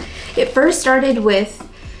 How? It first started with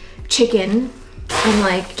chicken. And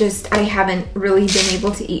like, just, I haven't really been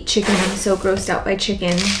able to eat chicken. I'm so grossed out by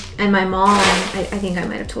chicken. And my mom, I think I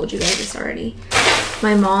might have told you guys this already.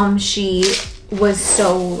 My mom, she was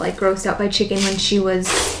so like grossed out by chicken when she was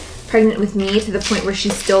pregnant with me, to the point where she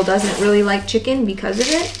still doesn't really like chicken because of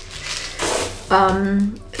it.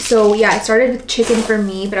 So yeah, it started with chicken for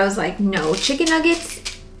me, but I was like, no, chicken nuggets,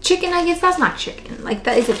 that's not chicken. Like,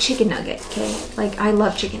 that is a chicken nugget, okay? Like, I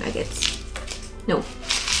love chicken nuggets. No.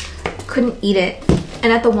 Couldn't eat it.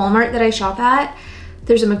 And at the Walmart that I shop at,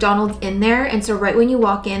 there's a McDonald's in there, and so right when you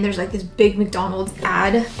walk in, there's like this big McDonald's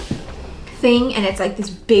ad thing, and it's like this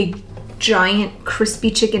big giant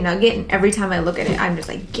crispy chicken nugget, and every time I look at it, I'm just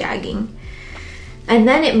like gagging. And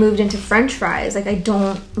then it moved into French fries. Like, I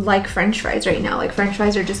don't like French fries right now. Like, French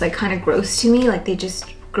fries are just like kind of gross to me. Like, they just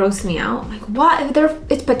gross me out. I'm like, what?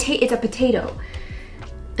 It's a potato.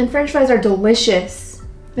 And French fries are delicious.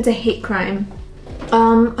 It's a hate crime.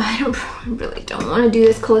 I really don't want to do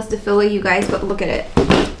this calistophilia, you guys, but look at it.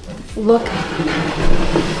 Look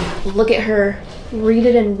at her. Read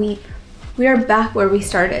it and weep. We are back where we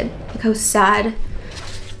started. Look how sad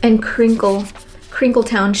and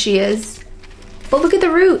Crinkletown she is. But look at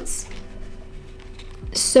the roots.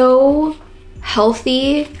 So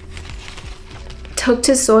healthy. Took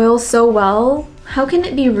to soil so well. How can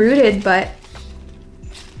it be rooted, but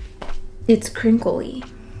it's crinkly?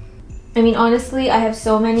 I mean, honestly, I have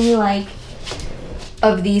so many like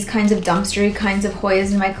of these kinds of dumpstery kinds of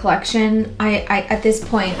Hoyas in my collection. I at this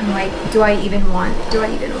point, I'm like, do I even want to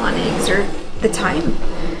exert the time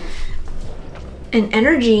and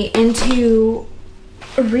energy into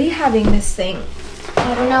rehabbing this thing?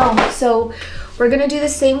 I don't know. So we're gonna do the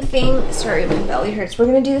same thing. Sorry, my belly hurts. We're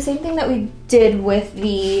gonna do the same thing that we did with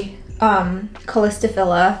the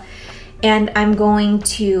calistophilia. And I'm going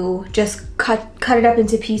to just cut it up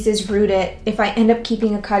into pieces, root it. If I end up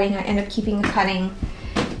keeping a cutting, I end up keeping a cutting.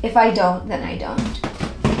 If I don't, then I don't.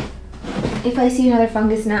 If I see another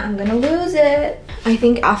fungus gnat, I'm gonna lose it. I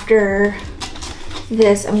think after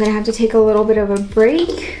this, I'm gonna have to take a little bit of a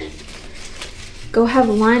break, go have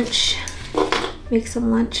lunch, make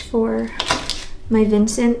some lunch for my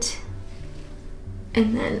Vincent,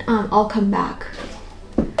 and then I'll come back.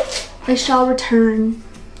 I shall return.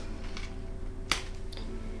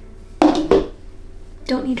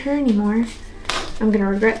 Don't need her anymore. I'm gonna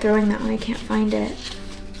regret throwing that when I can't find it.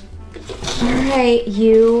 Alright,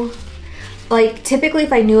 you. Like, typically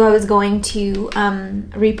if I knew I was going to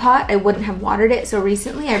repot, I wouldn't have watered it so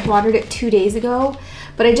recently. I watered it 2 days ago,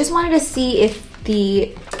 but I just wanted to see if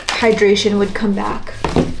the hydration would come back,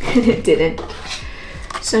 and it didn't.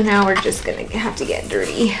 So now we're just gonna have to get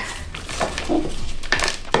dirty.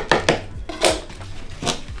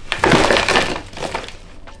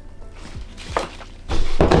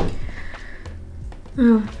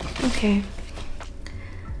 Oh, okay.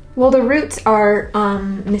 Well, the roots are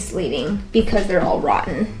misleading because they're all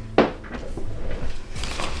rotten.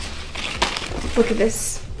 Look at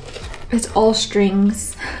this. It's all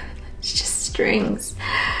strings. It's just strings.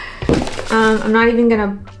 I'm not even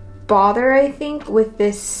gonna bother, I think, with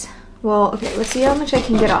this. Well, okay, let's see how much I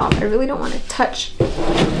can get off. I really don't want to touch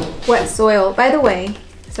wet soil. By the way,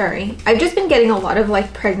 sorry, I've just been getting a lot of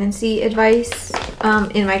like pregnancy advice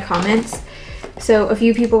in my comments. So a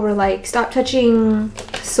few people were like, stop touching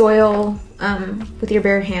soil with your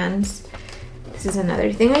bare hands. This is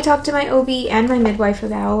another thing I talked to my OB and my midwife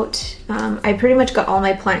about. I pretty much got all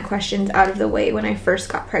my plant questions out of the way when I first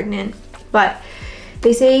got pregnant. But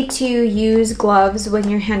they say to use gloves when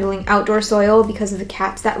you're handling outdoor soil because of the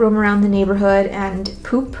cats that roam around the neighborhood and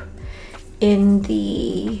poop in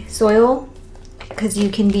the soil, because you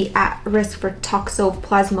can be at risk for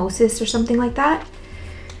toxoplasmosis or something like that.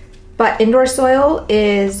 But indoor soil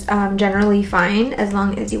is generally fine as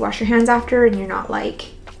long as you wash your hands after and you're not like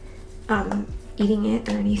eating it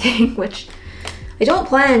or anything, which I don't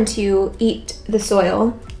plan to eat the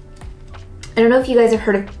soil. I don't know if you guys have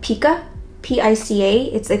heard of pica, P-I-C-A.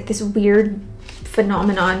 It's like this weird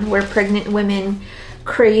phenomenon where pregnant women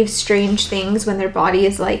crave strange things when their body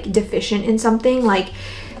is like deficient in something. Like,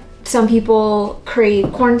 some people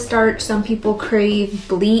crave cornstarch, some people crave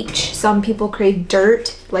bleach, some people crave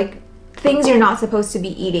dirt, like things you're not supposed to be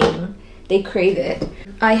eating they crave it.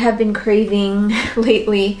 I have been craving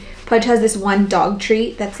lately, Pudge has this one dog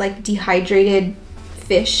treat that's like dehydrated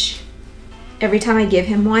fish. Every time I give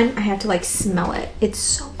him one, I have to like smell it. It's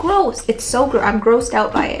so gross. It's so gross. I'm grossed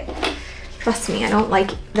out by it. Trust me, I don't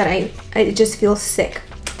like that. It just feels sick.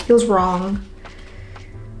 Feels wrong.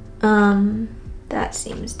 That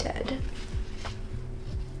seems dead.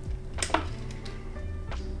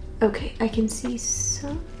 Okay, I can see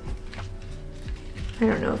some. I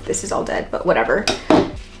don't know if this is all dead, but whatever.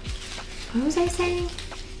 What was I saying?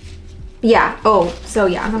 Yeah, oh, so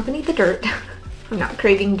yeah, I'm not gonna eat the dirt. I'm not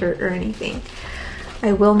craving dirt or anything.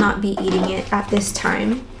 I will not be eating it at this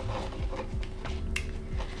time.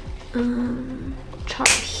 Chop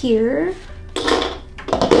here.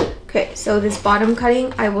 Okay, so this bottom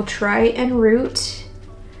cutting, I will try and root.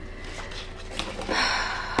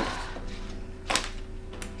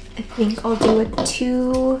 I think I'll do a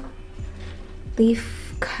 2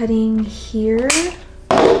 leaf cutting here.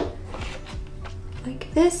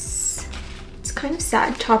 Like this. It's kind of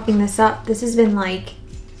sad chopping this up. This has been like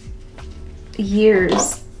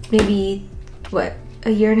years, maybe what, a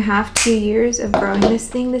year and a half, 2 years of growing this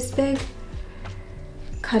thing this big.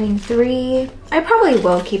 Cutting 3. I probably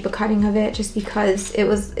will keep a cutting of it just because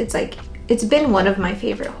it's been one of my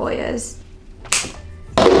favorite Hoyas.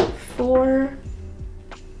 4,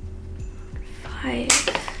 5,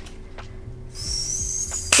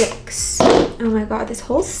 6. Oh my god, this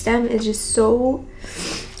whole stem is just so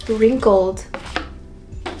wrinkled.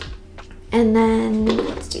 And then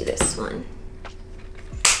let's do this one.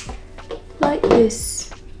 Like this.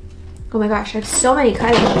 Oh my gosh, I have so many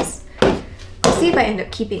cuttings. I'll see if I end up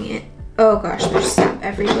keeping it. Oh gosh, there's sap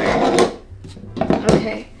everywhere.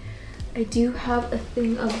 Okay, I do have a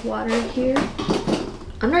thing of water here.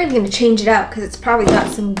 I'm not even gonna change it out because it's probably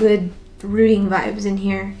got some good rooting vibes in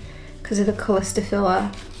here because of the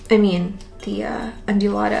callistophila. I mean, the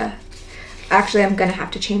undulata. Actually, I'm gonna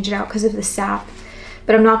have to change it out because of the sap.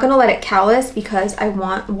 But I'm not gonna let it callus because I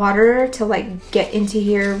want water to like get into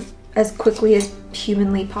here as quickly as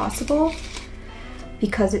humanly possible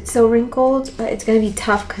because it's so wrinkled. But it's gonna be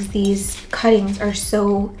tough because these cuttings are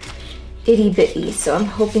so itty bitty. So I'm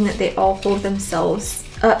hoping that they all hold themselves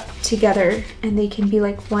up together and they can be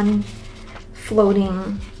like one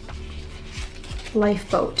floating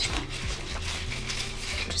lifeboat.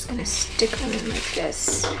 I'm just gonna stick them in like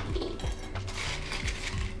this.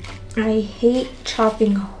 I hate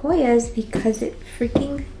chopping Hoyas because it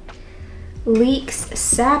freaking leaks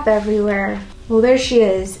sap everywhere. Well, there she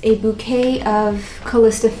is, a bouquet of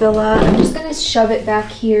callistophila. I'm just gonna shove it back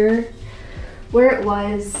here where it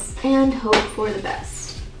was and hope for the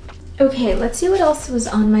best. Okay, let's see what else was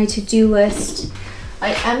on my to-do list.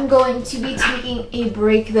 I am going to be taking a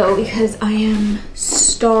break though because I am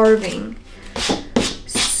starving.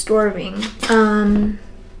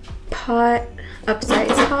 Pot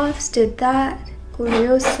upsize coughs, did that.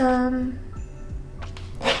 Gloriosum.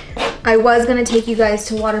 I was gonna take you guys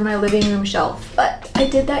to water my living room shelf, but I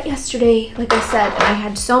did that yesterday, like I said, and I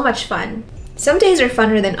had so much fun. Some days are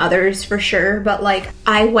funner than others for sure, but like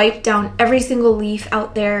I wiped down every single leaf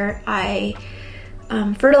out there. I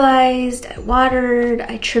fertilized, I watered,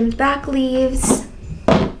 I trimmed back leaves.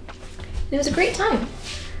 It was a great time.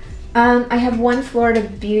 I have one Florida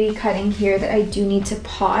Beauty cutting here that I do need to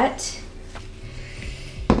pot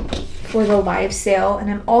for the live sale, and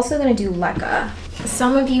I'm also gonna do leca.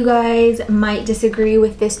 Some of you guys might disagree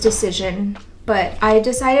with this decision, but I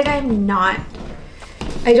decided I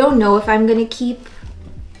don't know if I'm gonna keep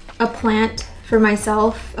a plant for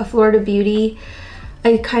myself, a Florida Beauty.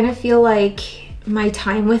 I kind of feel like my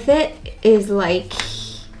time with it is like,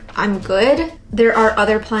 I'm good. There are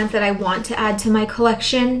other plants that I want to add to my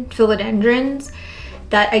collection, philodendrons,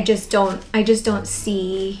 that I just don't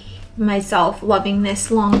see myself loving this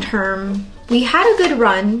long term. We had a good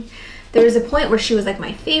run. There was a point where she was like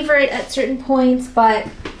my favorite at certain points, but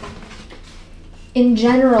in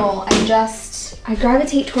general, I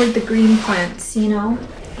gravitate toward the green plants, you know?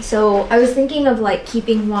 So I was thinking of like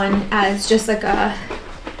keeping one as just like a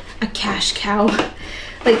cash cow.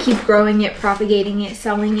 Like keep growing it, propagating it,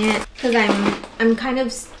 selling it. Because I'm kind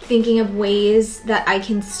of thinking of ways that I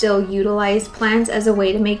can still utilize plants as a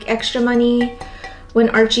way to make extra money when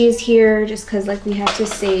Archie is here, just because like we have to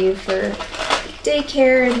save for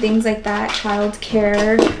daycare and things like that,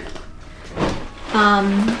 childcare.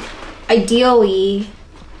 Ideally,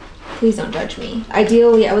 please don't judge me.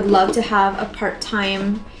 Ideally, I would love to have a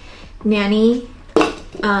part-time nanny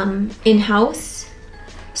in-house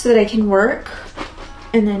so that I can work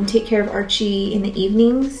and then take care of Archie in the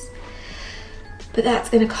evenings. But that's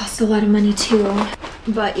gonna cost a lot of money too.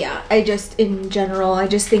 But yeah, in general, I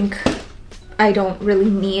just think I don't really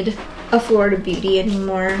need a Florida Beauty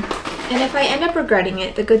anymore. And if I end up regretting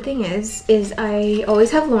it, the good thing is I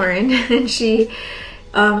always have Lauren, and she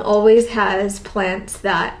always has plants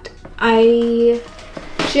that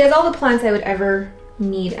she has all the plants I would ever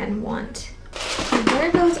need and want. And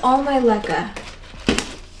there goes all my leca.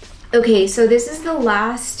 Okay, so this is the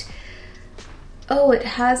last. Oh, it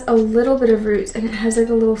has a little bit of roots and it has like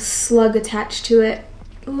a little slug attached to it.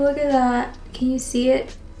 Look at that. Can you see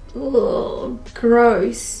it? Oh,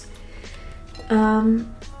 gross. Ew,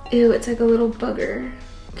 it's like a little bugger.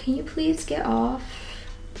 Can you please get off?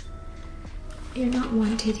 You're not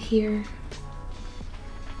wanted here.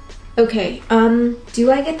 Okay,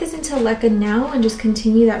 do I get this into leca now and just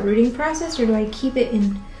continue that rooting process, or do I keep it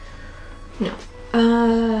in? No.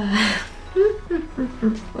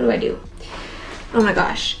 What do I do? Oh my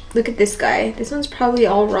gosh, look at this guy. This one's probably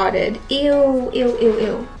all rotted. Ew, ew, ew,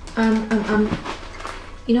 ew.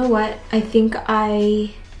 You know what? I think I'm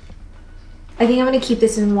gonna keep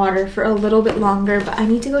this in water for a little bit longer, but I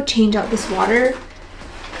need to go change out this water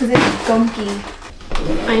because it's gunky.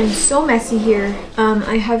 I am so messy here.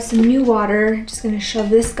 I have some new water. Just gonna shove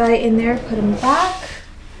this guy in there, put him back.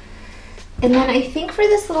 And then I think for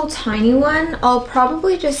this little tiny one, I'll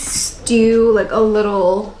probably just do like a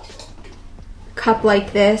little cup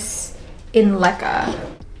like this in leca.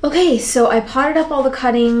 Okay, so I potted up all the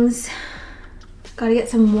cuttings. Gotta get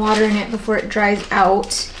some water in it before it dries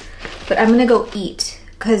out. But I'm gonna go eat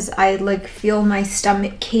because I like feel my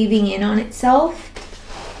stomach caving in on itself.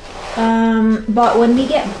 But when we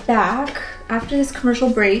get back after this commercial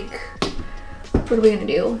break, what are we gonna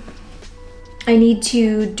do? I need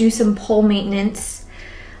to do some pole maintenance.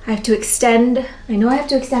 I have to extend, I know I have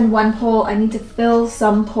to extend one pole. I need to fill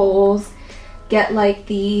some poles, get like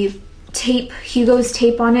the tape, Hugo's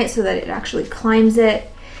tape on it so that it actually climbs it,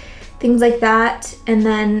 things like that. And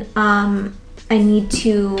then I need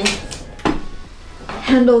to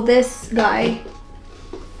handle this guy,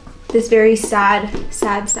 this very sad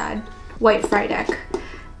white Friedeck.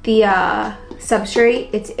 The substrate,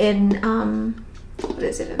 it's in, what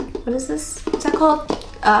is it in? What is this? What's that called?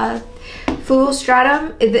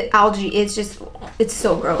 Philodendron. The algae, it's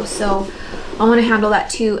so gross. So I want to handle that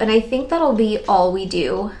too. And I think that'll be all we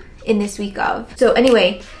do in this week of. So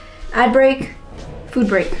anyway, ad break, food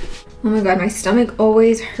break. Oh my God, my stomach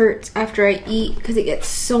always hurts after I eat because it gets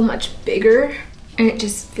so much bigger and it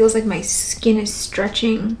just feels like my skin is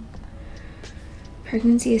stretching.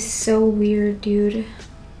 Pregnancy is so weird, dude.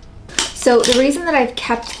 So the reason that I've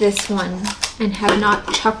kept this one and have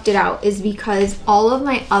not chucked it out is because all of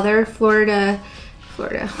my other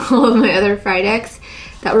all of my other Friedecks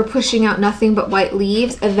that were pushing out nothing but white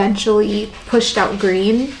leaves eventually pushed out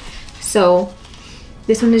green. So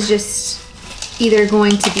this one is just either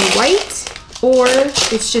going to be white or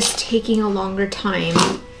it's just taking a longer time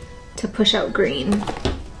to push out green.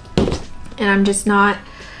 And I'm just not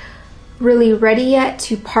really ready yet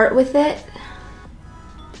to part with it.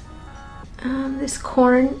 This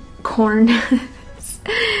corn,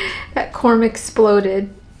 that corn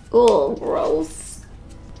exploded. Oh, gross.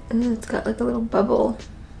 Ooh, it's got like a little bubble.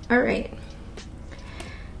 All right.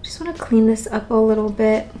 Just want to clean this up a little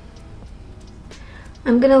bit.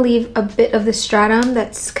 I'm gonna leave a bit of the stratum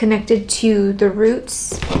that's connected to the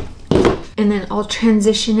roots, and then I'll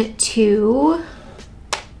transition it to,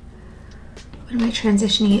 what am I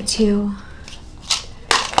transitioning it to?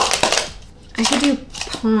 I could do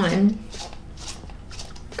pond.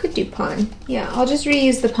 Could do pond. Yeah, I'll just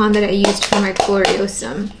reuse the pond that I used for my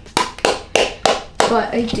gloriosum.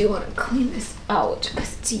 But I do want to clean this out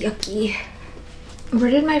because it's yucky. Where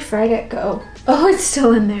did my Friedeck go? Oh, it's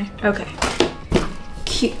still in there. Okay.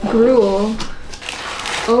 Cute gruel.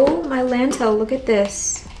 Oh, my lantel, look at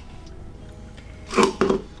this.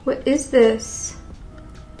 What is this?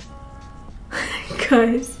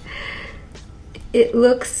 Guys, it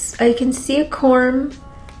looks, I can see a corm,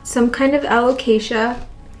 some kind of alocasia.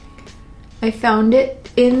 I found it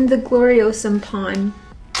in the gloriosum pond.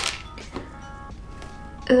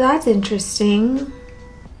 That's interesting.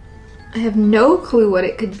 I have no clue what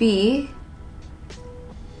it could be,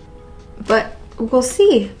 but we'll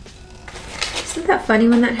see. Isn't that funny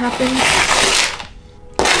when that happens?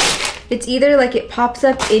 It's either like it pops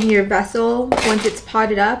up in your vessel once it's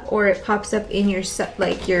potted up, or it pops up in your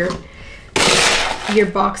like your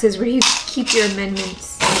boxes where you keep your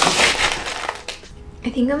amendments. I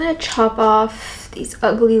think I'm gonna chop off these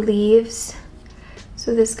ugly leaves.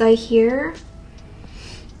 So this guy here,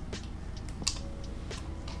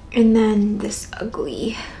 and then this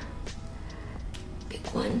ugly big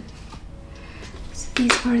one. So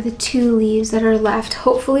These are the 2 leaves that are left.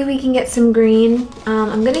 Hopefully we can get some green.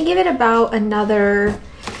 I'm gonna give it about another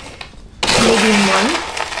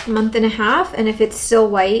maybe month and a half, and if it's still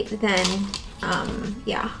white, then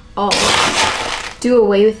yeah, I'll do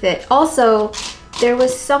away with it. Also, there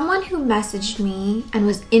was someone who messaged me and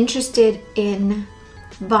was interested in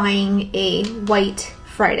buying a white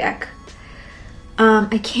fry deck.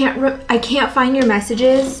 I can't find your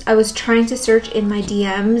messages. I was trying to search in my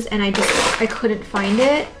DMs and I couldn't find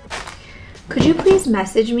it. Could you please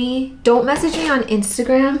message me? Don't message me on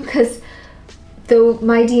Instagram because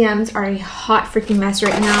my DMs are a hot freaking mess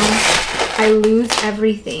right now. I lose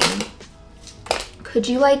everything. Could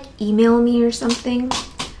you like email me or something?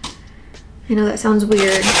 I know that sounds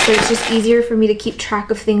weird, but it's just easier for me to keep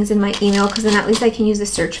track of things in my email because then at least I can use the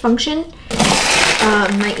search function.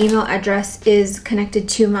 My email address is connected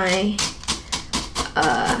to my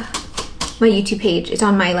my YouTube page. It's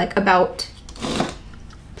on my like about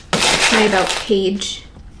page,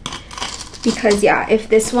 because yeah, if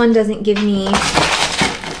this one doesn't give me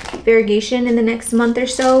variegation in the next month or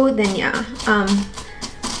so, then yeah,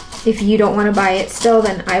 if you don't want to buy it still,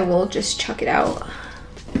 then I will just chuck it out.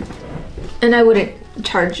 And I wouldn't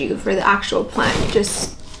charge you for the actual plant,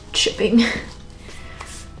 just shipping.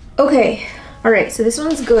 Okay, all right, so this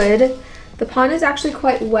one's good. The pond is actually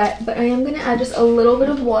quite wet, but I am gonna add just a little bit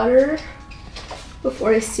of water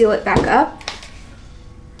before I seal it back up.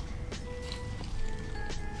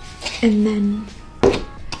 And then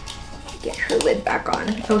get her lid back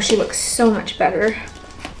on. Oh, she looks so much better.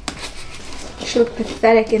 She looked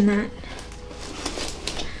pathetic in that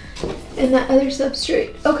other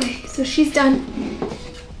substrate. Okay, so she's done.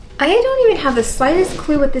 I don't even have the slightest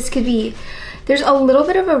clue what this could be. There's a little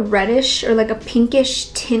bit of a reddish or like a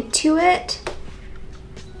pinkish tint to it.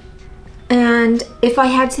 And if I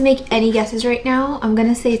had to make any guesses right now, I'm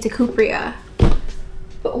gonna say it's a cuprea.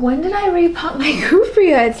 But when did I repot my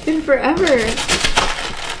cuprea? It's been forever.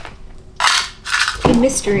 A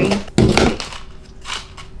mystery.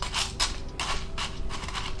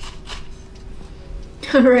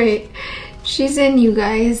 All right, she's in, you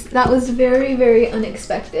guys. That was very, very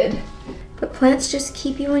unexpected. But plants just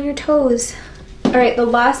keep you on your toes. All right, the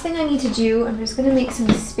last thing I need to do, I'm just gonna make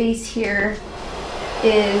some space here,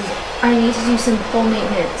 is I need to do some pole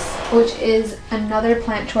maintenance, which is another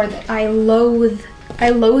plant chore that I loathe. I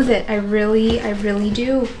loathe it, I really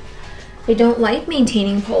do. I don't like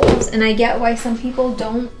maintaining poles, and I get why some people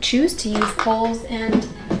don't choose to use poles, and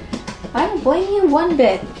I don't blame you one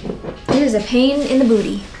bit. It is a pain in the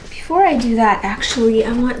booty. Before I do that, actually,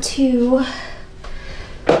 I want to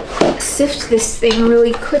sift this thing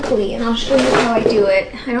really quickly, and I'll show you how I do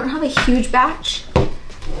it. I don't have a huge batch,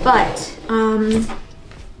 but I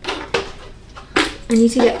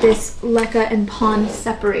need to get this leca and pond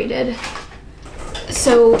separated.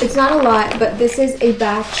 So it's not a lot, but this is a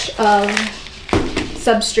batch of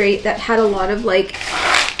substrate that had a lot of like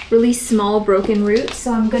really small broken roots.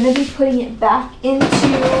 So I'm gonna be putting it back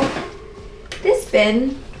into this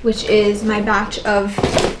bin, which is my batch of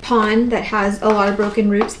pond that has a lot of broken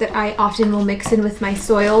roots that I often will mix in with my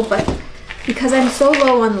soil. But because I'm so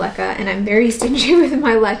low on leca and I'm very stingy with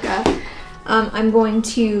my leca, I'm going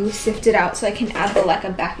to sift it out so I can add the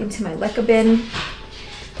leca back into my leca bin.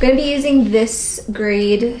 I'm going to be using this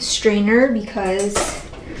grade strainer because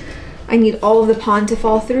I need all of the pond to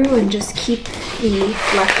fall through and just keep the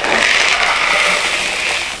leca.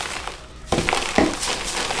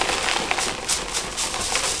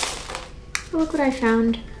 Look what I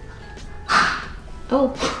found.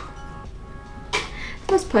 Oh,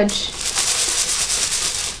 that was pudge.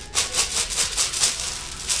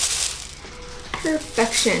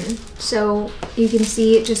 Perfection. So you can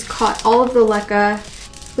see it just caught all of the leca,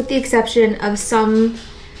 with the exception of some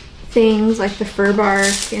things like the fir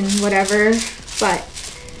bark and whatever, but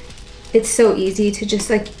it's so easy to just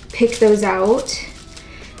like pick those out.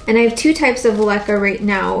 And I have 2 types of leca right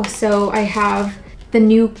now. So I have the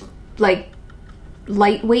new like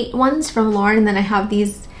lightweight ones from Lauren, and then I have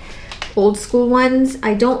these old school ones.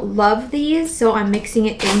 I don't love these, so I'm mixing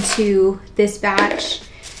it into this batch,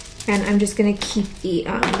 and I'm just gonna keep the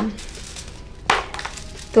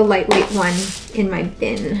lightweight one in my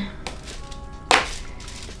bin.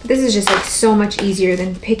 This is just like so much easier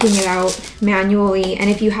than picking it out manually. And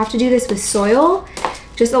if you have to do this with soil,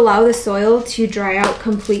 just allow the soil to dry out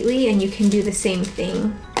completely and you can do the same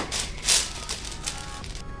thing.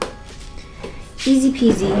 Easy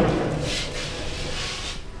peasy.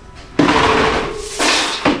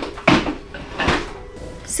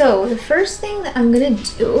 So the first thing that I'm gonna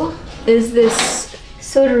do is this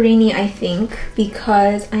soderini, I think,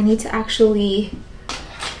 because I need to actually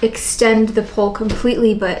extend the pole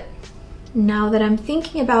completely, but now that I'm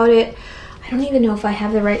thinking about it, I don't even know if I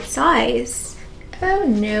have the right size. Oh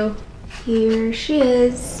no, here she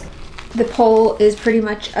is. The pole is pretty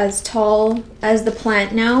much as tall as the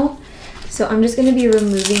plant now, so I'm just gonna be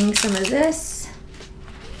removing some of this.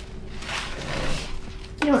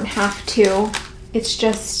 You don't have to, it's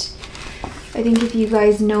just, I think if you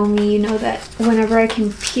guys know me, you know that whenever I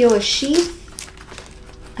can peel a sheath,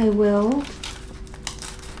 I will.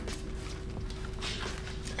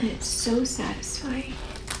 And it's so satisfying.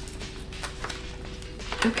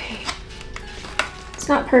 Okay. It's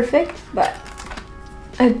not perfect, but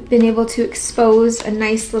I've been able to expose a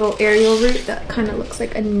nice little aerial root that kind of looks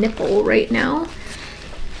like a nipple right now.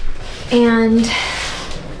 And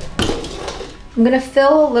I'm gonna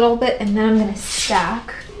fill a little bit and then I'm gonna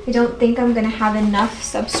stack. I don't think I'm gonna have enough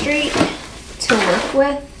substrate to work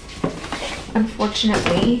with,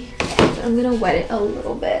 unfortunately. So I'm gonna wet it a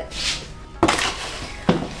little bit.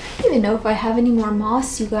 I don't even know if I have any more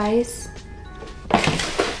moss, you guys.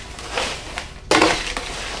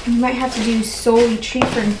 You might have to do solely tree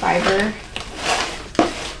fern fiber.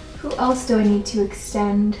 Who else do I need to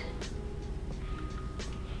extend?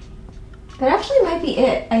 That actually might be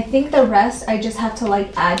it. I think the rest I just have to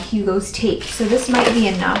like add Hugo's tape. So this might be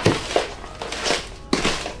enough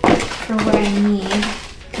for what I need.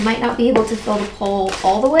 I might not be able to fill the pole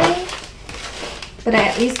all the way, but I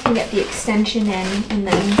at least can get the extension in, and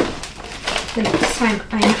then the next time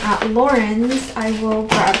I'm at Lauren's, I will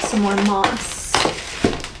grab some more moss.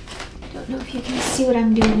 I don't know if you can see what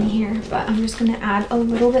I'm doing here, but I'm just gonna add a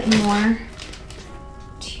little bit more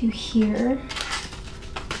to here.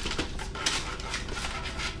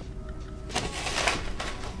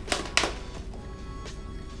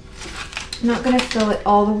 I'm not gonna fill it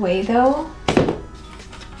all the way though.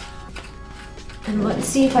 And let's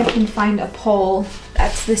see if I can find a pole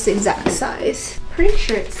that's this exact size. Pretty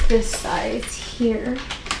sure it's this size here.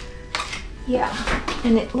 Yeah,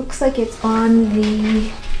 and it looks like it's on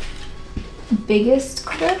the biggest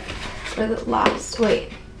clip or the last,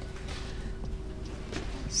 wait,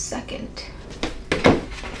 second.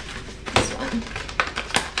 This one.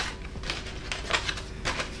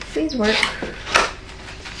 Please work.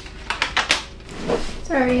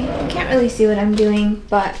 Sorry, I can't really see what I'm doing,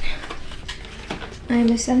 but I'm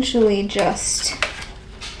essentially just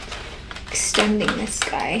extending this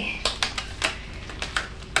guy.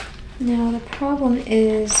 Now the problem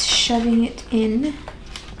is shoving it in.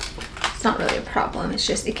 It's not really a problem, it's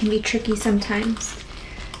just it can be tricky sometimes.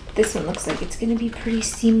 This one looks like it's gonna be pretty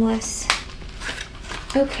seamless.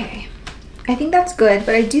 Okay, I think that's good,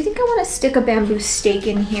 but I do think I want to stick a bamboo stake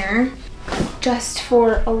in here just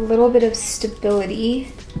for a little bit of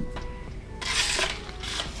stability.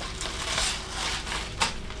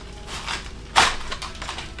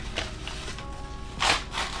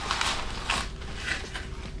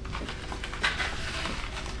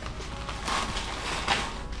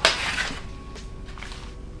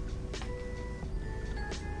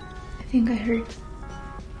 I think I heard.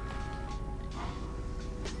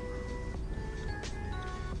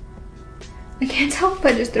 I can't tell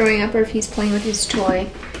by just throwing up or if he's playing with his toy.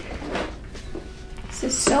 This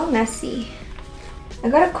is so messy. I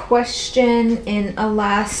got a question in a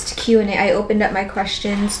last Q&A. I opened up my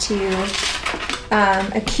questions to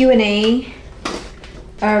a Q&A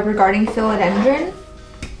regarding philodendron.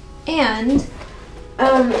 And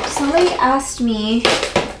somebody asked me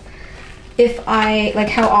if I, like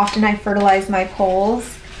how often I fertilize my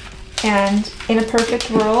poles. And in a perfect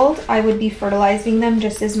world, I would be fertilizing them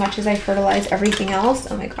just as much as I fertilize everything else.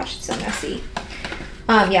 Oh my gosh, it's so messy.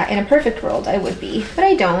 Yeah, in a perfect world, I would be, but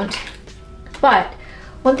I don't. But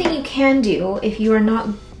one thing you can do if you are not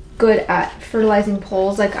good at fertilizing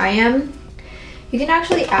poles like I am, you can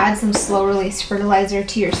actually add some slow release fertilizer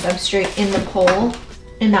to your substrate in the pole.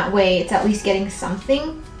 And that way it's at least getting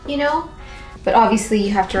something, you know? But obviously you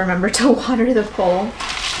have to remember to water the pole.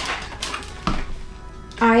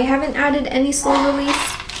 I haven't added any slow release.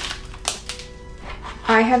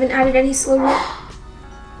 I haven't added any slow release.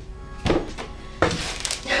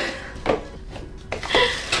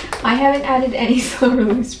 I haven't added any slow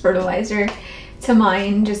release fertilizer to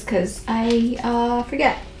mine just because I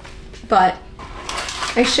forget. But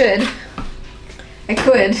I should. I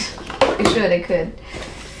could. I could.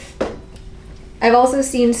 I've also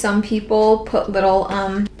seen some people put little,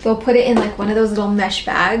 they'll put it in like one of those little mesh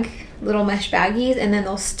baggies, and then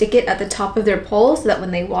they'll stick it at the top of their pole so that when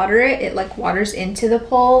they water it, it like waters into the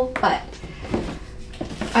pole. But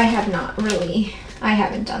I have not really, I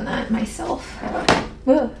haven't done that myself.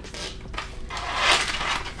 Whoa.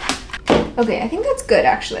 Okay, I think that's good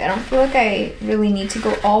actually. I don't feel like I really need to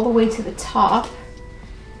go all the way to the top,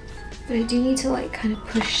 but I do need to like kind of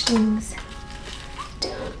push things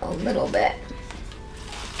down a little bit.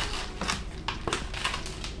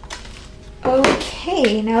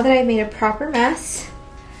 Okay, now that I've made a proper mess,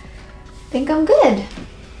 I think I'm good.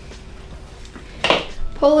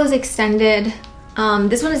 Pole is extended.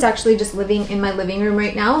 This one is actually just living in my living room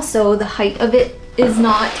right now, so the height of it is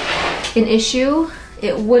not an issue.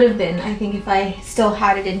 It would have been, I think, if I still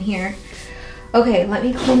had it in here. Okay, let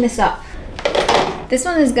me clean this up. This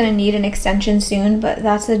one is gonna need an extension soon, but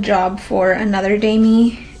that's a job for another day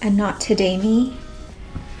me and not today me,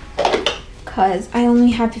 because I only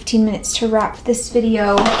have 15 minutes to wrap this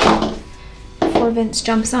video before Vince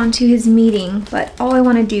jumps onto his meeting. But all I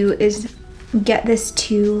wanna do is get this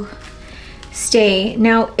to stay.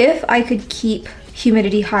 Now, if I could keep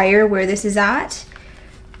humidity higher where this is at,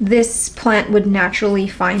 this plant would naturally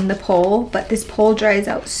find the pole, but this pole dries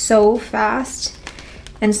out so fast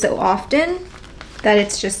and so often that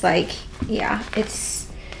it's just like, yeah,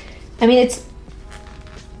 I mean,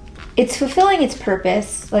 it's fulfilling its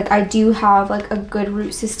purpose. Like, I do have like a good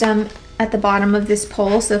root system at the bottom of this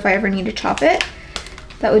pole, so if I ever need to chop it,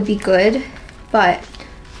 that would be good, but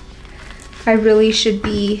I really should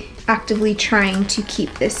be actively trying to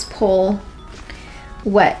keep this pole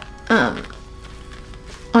wet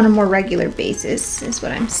on a more regular basis, is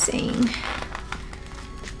what I'm saying.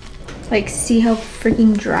 Like, see how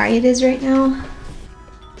freaking dry it is right now?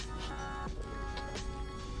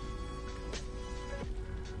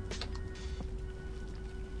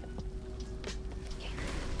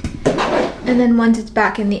 And then once it's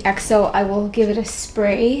back in the EXO, I will give it a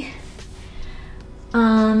spray.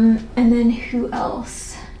 And then who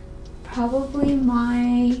else? Probably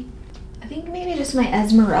I think maybe just my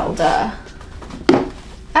Esmeralda.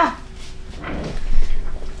 Ah!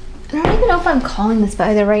 I don't even know if I'm calling this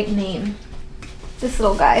by the right name. This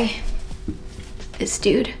little guy. This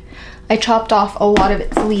dude. I chopped off a lot of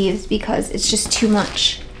its leaves because it's just too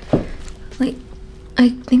much. Like, I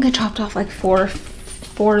think I chopped off like four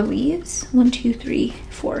leaves. 1, 2, 3,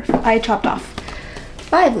 4. I chopped off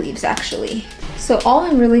 5 leaves actually. So all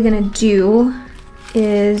I'm really gonna do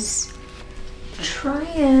is try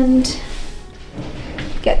and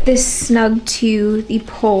get this snug to the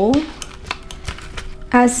pole,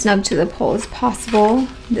 as snug to the pole as possible.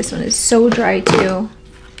 This one is so dry too.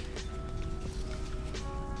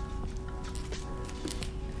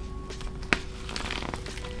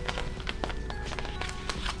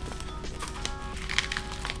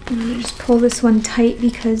 I'm gonna just pull this one tight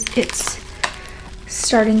because it's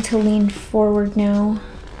starting to lean forward now.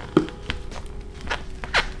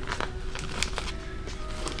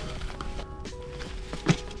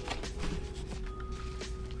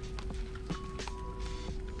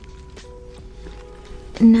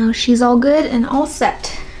 And now she's all good and all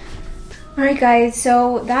set. Alright guys,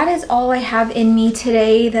 so that is all I have in me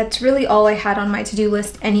today. That's really all I had on my to-do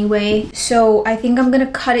list anyway. So I think I'm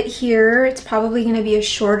gonna cut it here. It's probably gonna be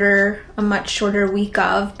a much shorter week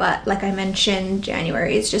of, but like I mentioned,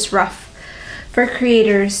 January is just rough for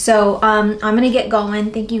creators. So I'm gonna get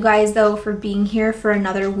going. Thank you guys though for being here for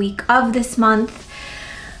another week of this month.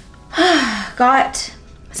 Got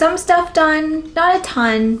some stuff done, not a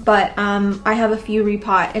ton, but I have a few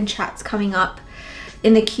repot and chats coming up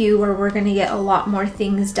in the queue where we're gonna get a lot more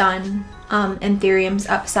things done, anthuriums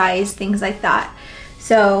upsized, things like that.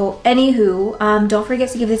 So anywho, don't forget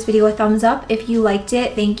to give this video a thumbs up if you liked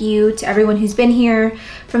it. Thank you to everyone who's been here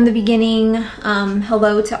from the beginning.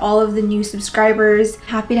 Hello to all of the new subscribers.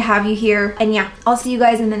 Happy to have you here. And yeah, I'll see you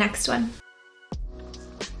guys in the next one.